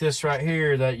things like this right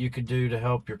here that you could do to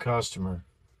help your customer.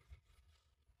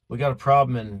 We got a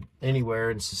problem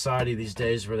anywhere in society these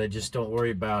days where they just don't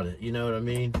worry about it. You know what I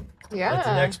mean? Yeah. Let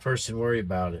the next person worry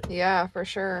about it. Yeah, for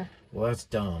sure. Well, that's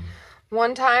dumb.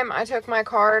 One time I took my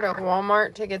car to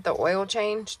Walmart to get the oil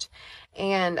changed,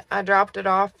 and I dropped it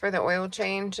off for the oil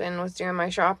change and was doing my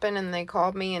shopping, and they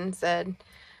called me and said,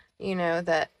 you know,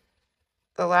 that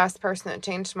the last person that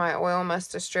changed my oil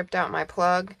must have stripped out my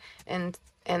plug, and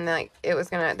like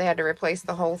they had to replace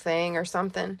the whole thing or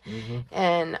something.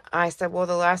 And I said, well,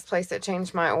 the last place that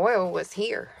changed my oil was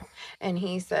here. And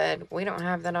he said, we don't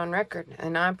have that on record.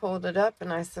 And I pulled it up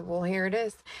and I said, well, here it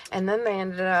is. And then they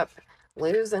ended up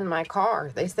losing my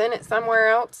car. They sent it somewhere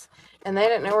else, and they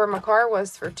didn't know where my car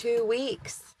was for 2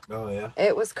 weeks. Oh, yeah?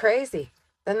 It was crazy.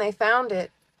 Then they found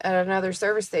it at another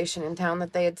service station in town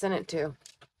that they had sent it to.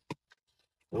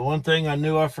 The one thing I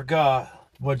knew I forgot,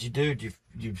 what'd you do? Did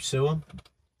you sue him?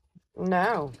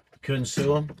 No. Couldn't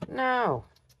sue him? No.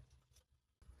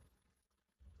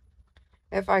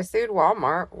 If I sued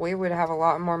Walmart, we would have a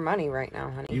lot more money right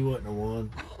now, honey. You wouldn't have won.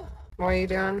 What are you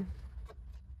doing?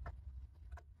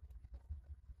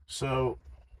 So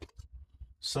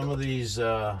some of these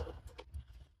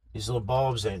little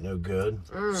bulbs ain't no good.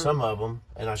 Some of them,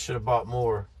 and I should have bought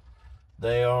more.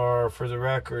 They are, for the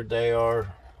record,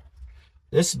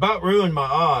 this about ruined my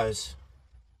eyes.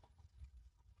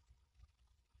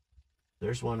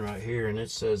 There's one right here, and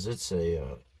it says it's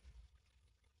an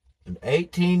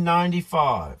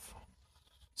 1895.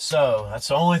 So that's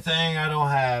the only thing I don't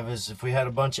have, is if we had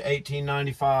a bunch of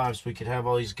 1895s, we could have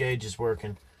all these gauges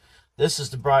working. This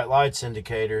is the bright lights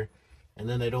indicator, and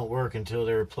then they don't work until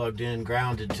they're plugged in,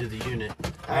 grounded to the unit.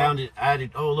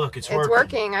 Added. Oh, look, it's working. It's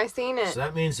working. I seen it. So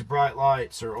that means the bright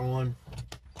lights are on.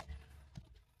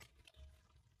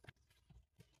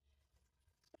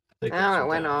 Now it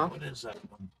went off. What is that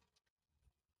one?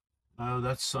 Oh,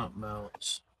 that's something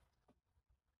else.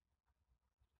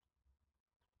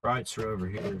 Brights are over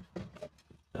here.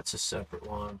 That's a separate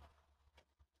one.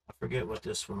 I forget what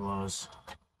this one was.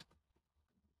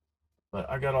 But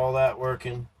I got all that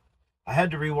working. I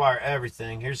had to rewire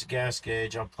everything. Here's the gas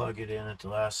gauge. I'll plug it in at the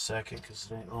last second because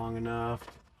it ain't long enough.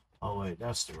 Oh, wait,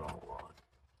 that's the wrong one.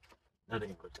 That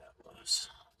ain't what that was.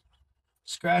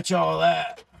 Scratch all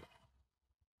that.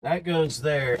 That goes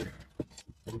there.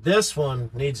 And this one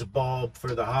needs a bulb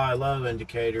for the high-low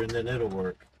indicator, and then it'll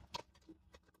work.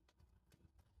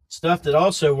 Stuff that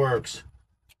also works.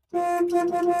 On.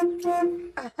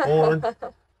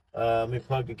 Let me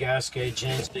plug the gas gauge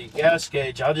in. So the gas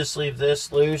gauge, I'll just leave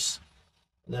this loose.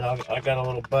 And then I got a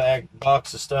little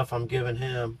box of stuff I'm giving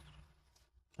him.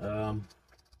 Once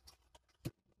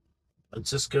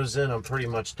this goes in, I'm pretty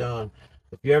much done.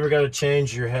 If you ever got to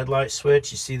change your headlight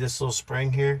switch, you see this little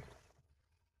spring here?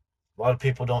 A lot of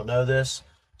people don't know this.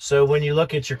 So when you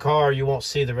look at your car, you won't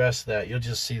see the rest of that. You'll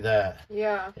just see that.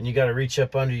 Yeah. And you got to reach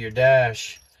up under your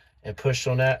dash and push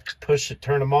on that, push it,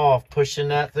 turn them off, push in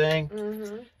that thing.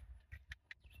 Mm-hmm.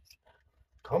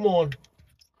 Come on.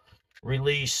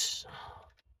 Release.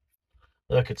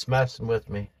 Look, it's messing with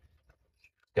me.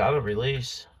 Got to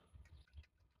release.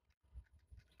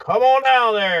 Come on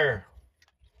down there.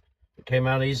 It came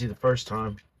out easy the first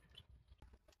time.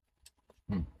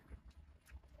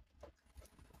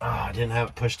 I didn't have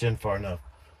it pushed in far enough.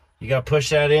 You got to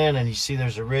push that in, and you see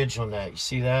there's a ridge on that. You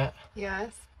see that?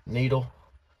 Yes. Needle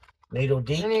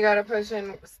deep. And you got to push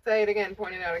in. Say it again.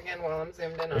 Point it out again while I'm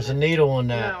zoomed in. There's a needle on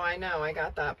that. No, I know. I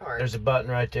got that part. There's a button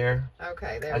right there.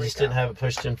 Okay, there we go. I just didn't have it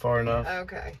pushed in far enough.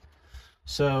 Okay.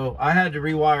 So I had to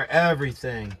rewire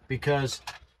everything because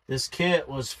this kit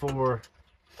was for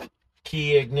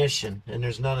key ignition, and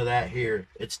there's none of that here.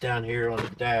 It's down here on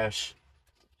the dash.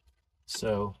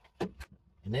 So,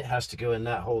 and it has to go in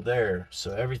that hole there.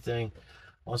 So everything,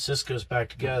 once this goes back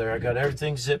together, I got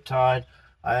everything zip tied.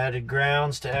 I added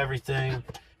grounds to everything,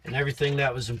 and everything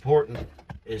that was important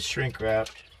is shrink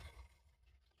wrapped.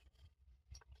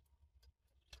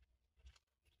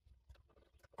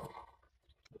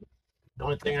 The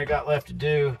only thing I got left to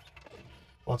do,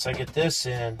 once I get this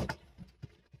in,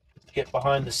 get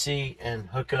behind the seat and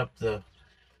hook up the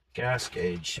gas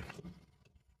gauge.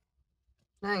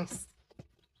 Nice.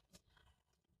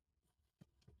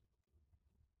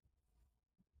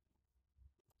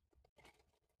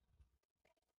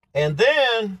 And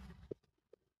then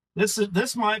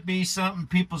this might be something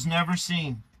people's never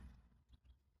seen.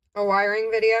 A wiring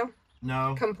video?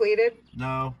 No. Completed?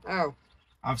 No. Oh.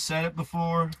 I've said it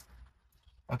before.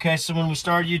 Okay, so when we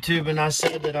started YouTube, and I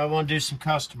said that I want to do some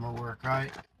customer work,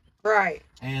 right? Right.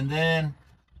 And then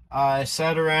I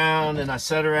sat around and I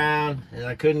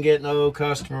couldn't get no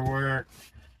customer work.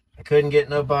 I couldn't get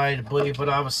nobody to believe what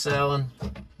I was selling.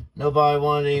 Nobody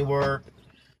wanted any work.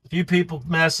 A few people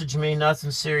messaged me,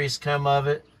 nothing serious come of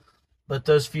it. But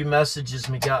those few messages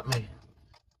got me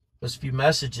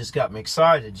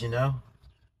excited, you know,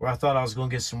 where I thought I was going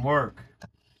to get some work.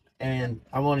 And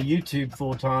I want to YouTube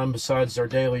full time besides our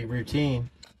daily routine.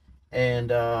 And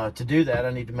to do that,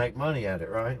 I need to make money at it,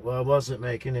 right? Well, I wasn't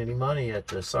making any money at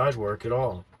the side work at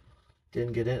all.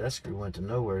 Didn't get in. That screw went to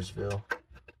Nowheresville.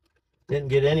 Didn't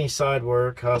get any side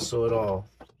work, hustle at all.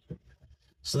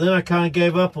 So then I kind of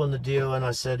gave up on the deal, and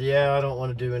I said, yeah, I don't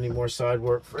want to do any more side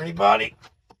work for anybody.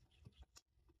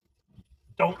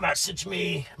 Don't message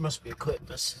me. There must be a clip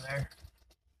missing there.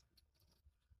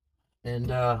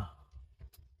 And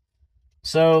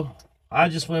so I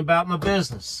just went about my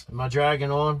business. Am I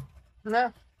dragging on?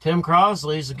 No. Tim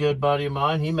Crosley's a good buddy of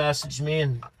mine. He messaged me,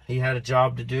 and he had a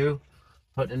job to do,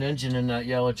 putting an engine in that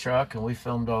yellow truck, and we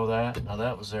filmed all that. Now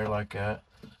that was there like that,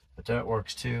 but that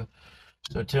works too.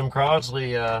 So Tim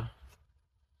Crosley,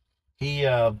 he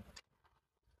had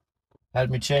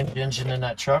me change the engine in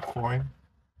that truck for him,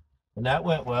 and that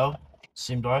went well.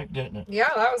 Seemed like, didn't it? Yeah,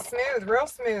 that was smooth, real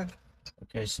smooth.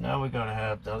 Okay, so now we gotta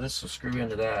have, now this will screw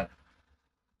into that.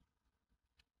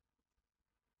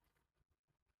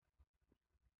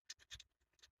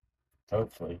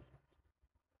 Hopefully.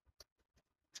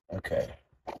 Okay.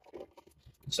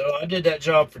 So I did that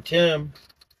job for Tim,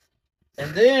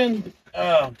 and then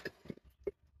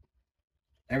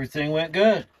everything went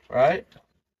good, right?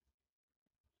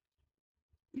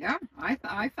 Yeah,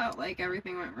 I felt like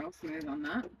everything went real smooth on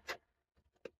that.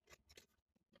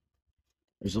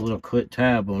 There's a little quit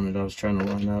tab on it I was trying to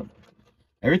line up.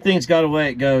 Everything's got a way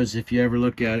it goes if you ever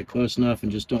look at it close enough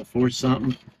and just don't force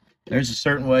something. There's a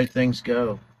certain way things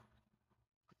go.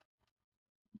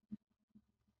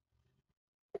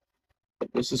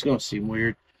 This is going to seem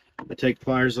weird. I take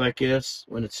pliers like this,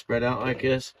 when it's spread out like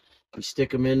this, you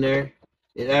stick them in there.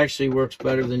 It actually works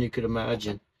better than you could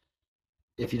imagine.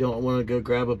 If you don't want to go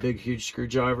grab a big, huge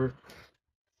screwdriver.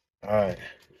 All right.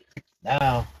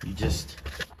 Now, you just...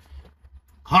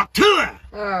 Hot to it!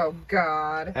 Oh,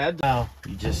 God. Now,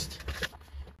 you just...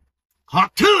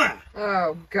 Hot to it!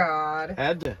 Oh, God.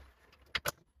 Had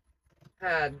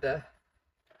to.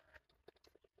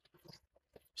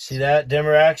 See that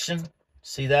dimmer action?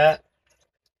 See that?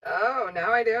 Oh,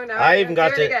 now I do. Now I even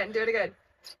got do it again. Do it again.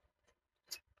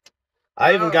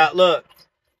 I even got, look,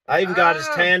 I even got his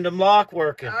Oh. tandem lock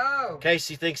working. Oh. In case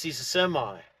he thinks he's a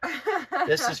semi.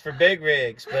 This is for big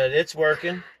rigs, but it's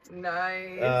working.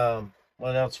 Nice.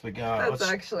 What else we got? That's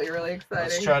actually really exciting.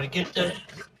 Let's try to get the...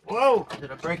 Whoa!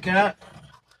 Did I break that?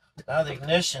 Now the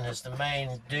ignition is the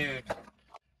main dude.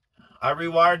 I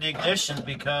rewired the ignition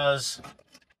because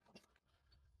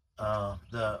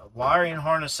the wiring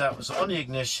harness that was on the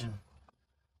ignition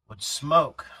would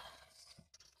smoke.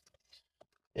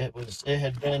 It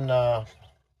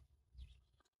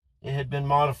had been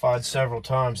modified several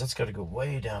times. That's got to go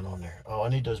way down on there. Oh, I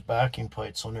need those backing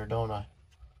plates on there, don't I?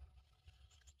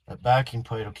 That backing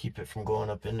plate will keep it from going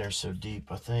up in there so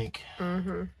deep, I think.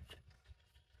 Mm-hmm.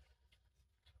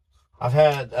 I've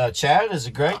had Chad is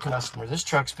a great customer. This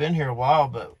truck's been here a while,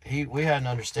 but we had an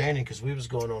understanding because we was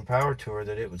going on power tour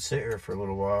that it would sit here for a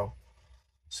little while,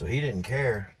 so he didn't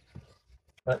care.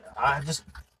 But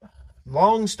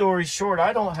long story short,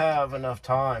 I don't have enough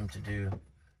time to do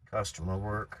customer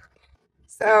work.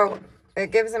 So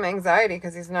it gives him anxiety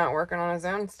because he's not working on his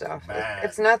own stuff. Bad.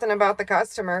 It's nothing about the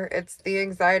customer. It's the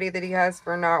anxiety that he has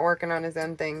for not working on his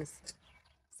own things.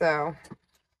 So.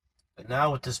 But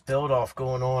now with this build off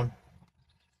going on,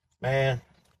 man,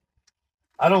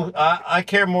 I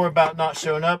care more about not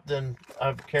showing up than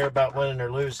I care about winning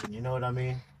or losing. You know what I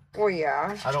mean? Well,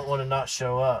 yeah. I don't want to not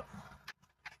show up.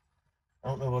 I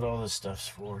don't know what all this stuff's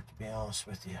for, to be honest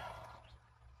with you.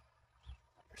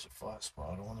 There's a flat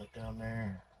spot on it down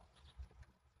there.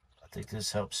 I think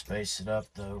this helps space it up,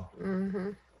 though. Mm-hmm.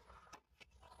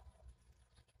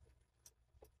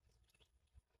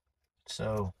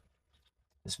 So,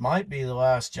 this might be the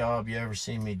last job you ever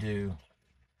see me do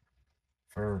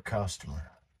for a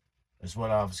customer, is what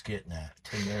I was getting at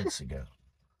 10 minutes ago.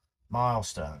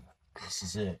 Milestone. This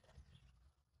is it.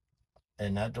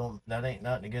 And that ain't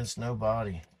nothing against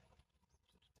nobody.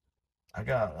 I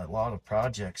got a lot of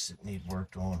projects that need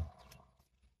worked on.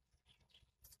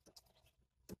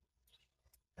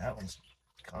 That one's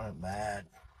kind of bad.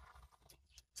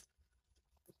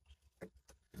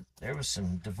 There was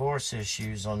some divorce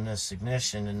issues on this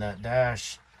ignition and that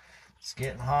dash. It's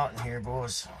getting hot in here,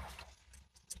 boys.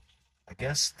 I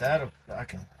guess I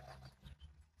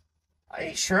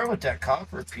ain't sure what that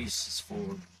copper piece is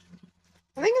for.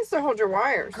 I think it's to hold your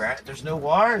wires. There's no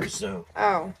wires, though.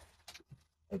 Oh.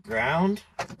 A ground?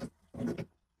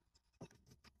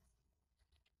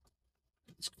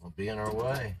 It's going to be in our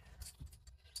way.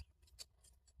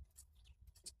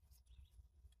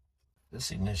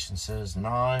 This ignition says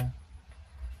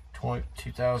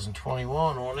 9/2021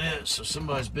 on it, so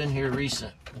somebody's been here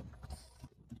recent.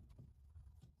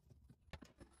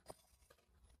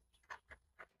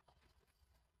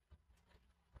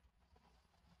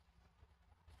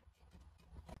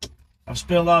 I've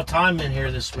spent a lot of time in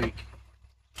here this week.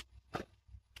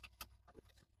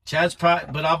 Chad's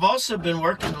probably, but I've also been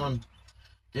working on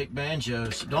Dick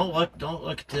Banjos. Don't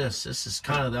look at this. This is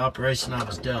kind of the operation I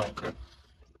was dealt.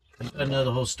 You gotta know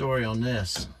the whole story on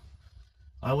this.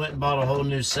 I went and bought a whole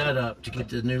new setup to get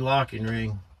the new locking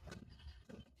ring,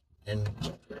 and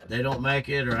they don't make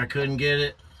it, or I couldn't get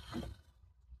it.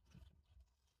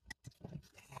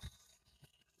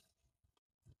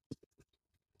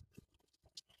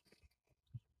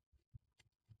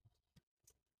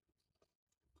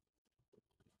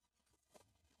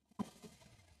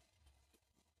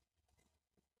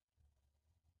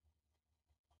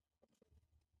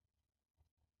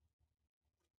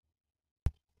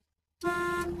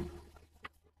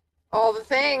 All the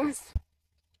things.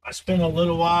 I spent a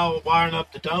little while wiring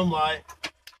up the dome light,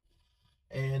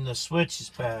 and the switch is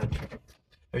bad.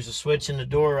 There's a switch in the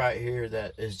door right here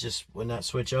that is just, when that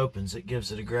switch opens, it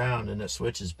gives it a ground, and that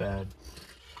switch is bad.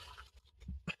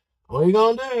 What are you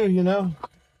gonna do, you know?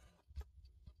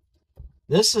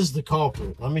 This is the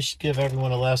culprit. Let me give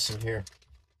everyone a lesson here.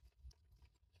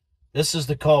 This is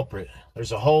the culprit.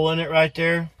 There's a hole in it right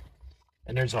there,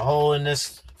 and there's a hole in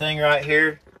this thing right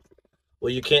here.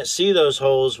 Well, you can't see those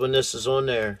holes when this is on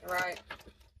there. Right.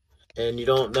 And you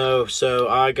don't know. So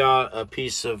I got a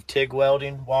piece of TIG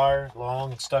welding wire,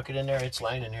 long, and stuck it in there. It's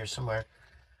laying in here somewhere.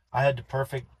 I had the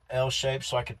perfect L shape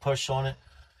so I could push on it.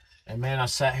 And man, I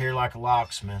sat here like a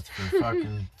locksmith for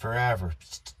fucking forever.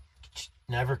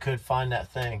 Never could find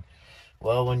that thing.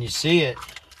 Well, when you see it,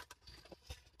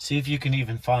 see if you can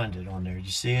even find it on there.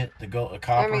 You see it? The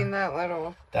copper? I mean, that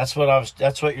little. That's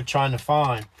what you're trying to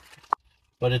find.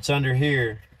 But it's under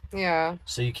here. Yeah.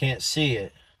 So you can't see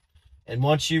it. And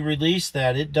once you release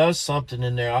that, it does something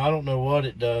in there. I don't know what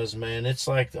it does, man. It's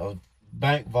like a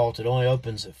bank vault. It only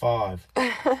opens at 5.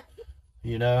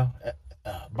 You know?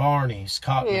 Barney's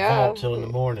cotton vault till in the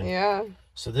morning. Yeah.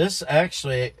 So this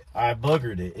actually, I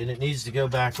boogered it, and it needs to go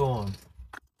back on.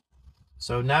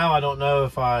 So now I don't know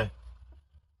if I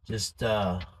just,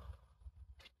 I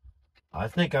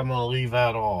think I'm going to leave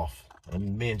that off.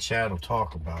 And me and Chad will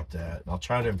talk about that. I'll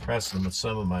try to impress them with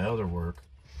some of my other work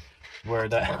where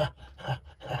that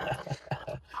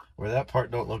where that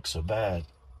part don't look so bad.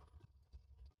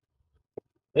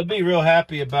 They'll be real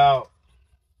happy about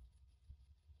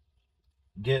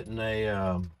getting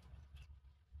a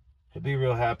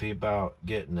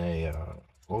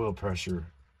oil pressure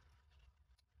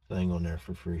thing on there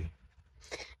for free.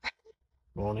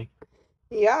 Won't he?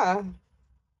 Yeah.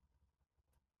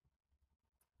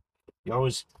 You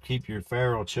always keep your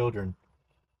feral children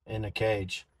in a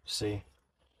cage. See?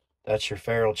 That's your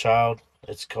feral child.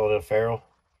 It's called a feral.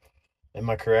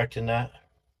 Am I correct in that?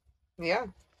 Yeah.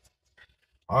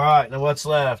 All right, now what's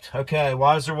left? Okay,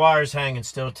 why is there wires hanging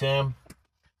still, Tim?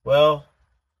 Well,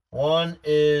 one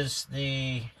is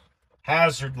the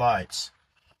hazard lights.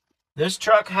 This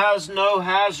truck has no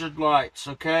hazard lights,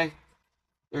 okay?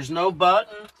 There's no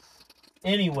button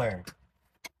anywhere.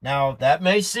 Now, that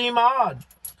may seem odd,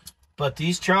 but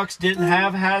these trucks didn't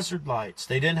have hazard lights.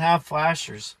 They didn't have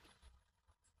flashers.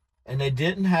 And they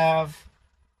don't have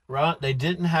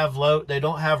running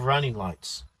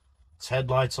lights. It's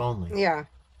headlights only. Yeah.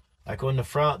 Like on the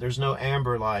front, there's no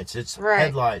amber lights. It's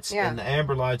headlights. Yeah. And the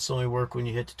amber lights only work when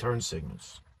you hit the turn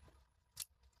signals.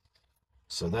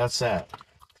 So that's that.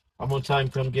 I'm going to tell him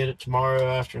to come get it tomorrow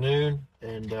afternoon.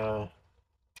 And I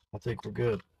think we're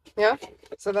good. Yeah.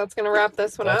 So that's going to wrap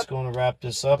this one up. That's going to wrap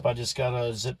this up. I just got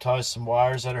to zip tie some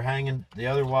wires that are hanging. The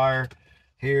other wire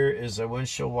here is a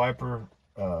windshield wiper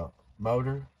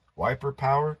motor, wiper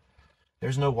power.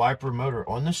 There's no wiper motor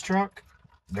on this truck.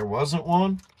 There wasn't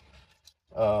one.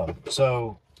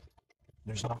 So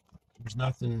there's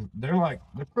nothing. They're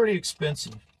pretty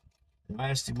expensive. And I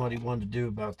asked him what he wanted to do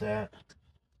about that,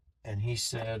 and he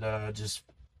said just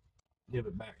give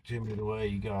it back to me the way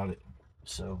you got it.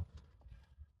 So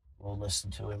we'll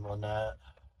listen to him on that.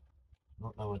 I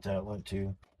don't know what that went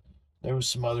to. There was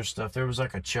some other stuff. There was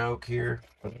like a choke here.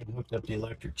 I hooked up the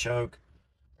electric choke.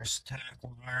 There's a tack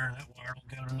wire. That wire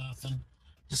don't go to nothing.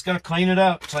 Just got to clean it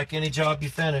up. It's like any job you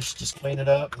finish. Just clean it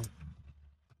up and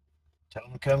tell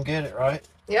them to come get it, right?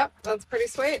 Yep, that's pretty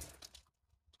sweet.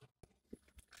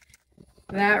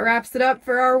 That wraps it up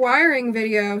for our wiring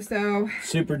video. So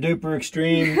super duper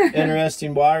extreme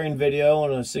interesting wiring video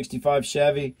on a 65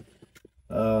 Chevy.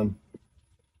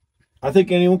 I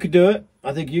think anyone could do it.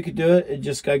 I think you could do it. It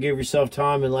just got to give yourself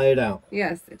time and lay it out.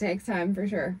 Yes, it takes time for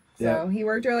sure. So he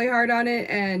worked really hard on it,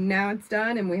 and now it's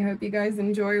done, and we hope you guys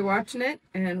enjoy watching it,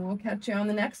 and we'll catch you on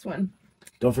the next one.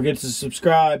 Don't forget to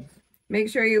subscribe. Make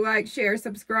sure you like, share,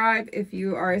 subscribe. If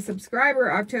you are a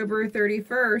subscriber, October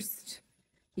 31st,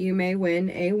 you may win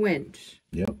a winch.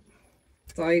 Yep.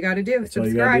 That's all you got to do. That's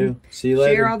subscribe. All you gotta do. See you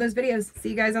later. Share all those videos. See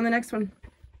you guys on the next one.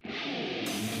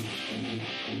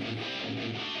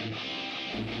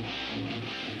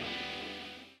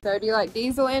 So do you like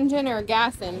diesel engine or a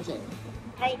gas engine?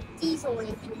 I diesel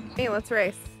engine. Hey, let's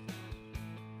race.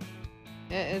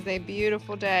 It is a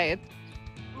beautiful day.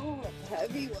 Oh, it's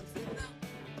heavy. What's in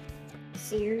that?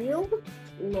 Cereal,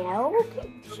 milk,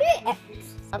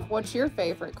 chips. What's your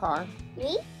favorite car?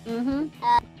 Me? Mm-hmm.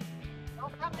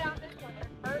 Don't come down this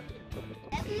one.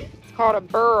 It's called a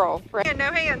burl. Right?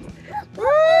 No hands.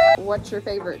 What's your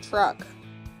favorite truck?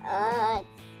 A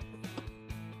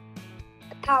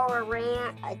Power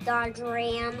Ram, a Dodge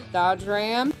Ram. Dodge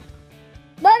Ram.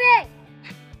 Mommy!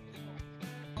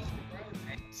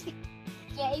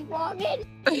 Jaywalking.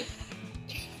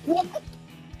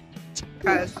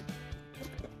 Because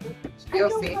you'll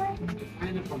see.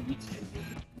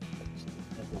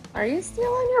 Are you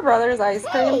stealing your brother's ice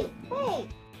cream? Hey,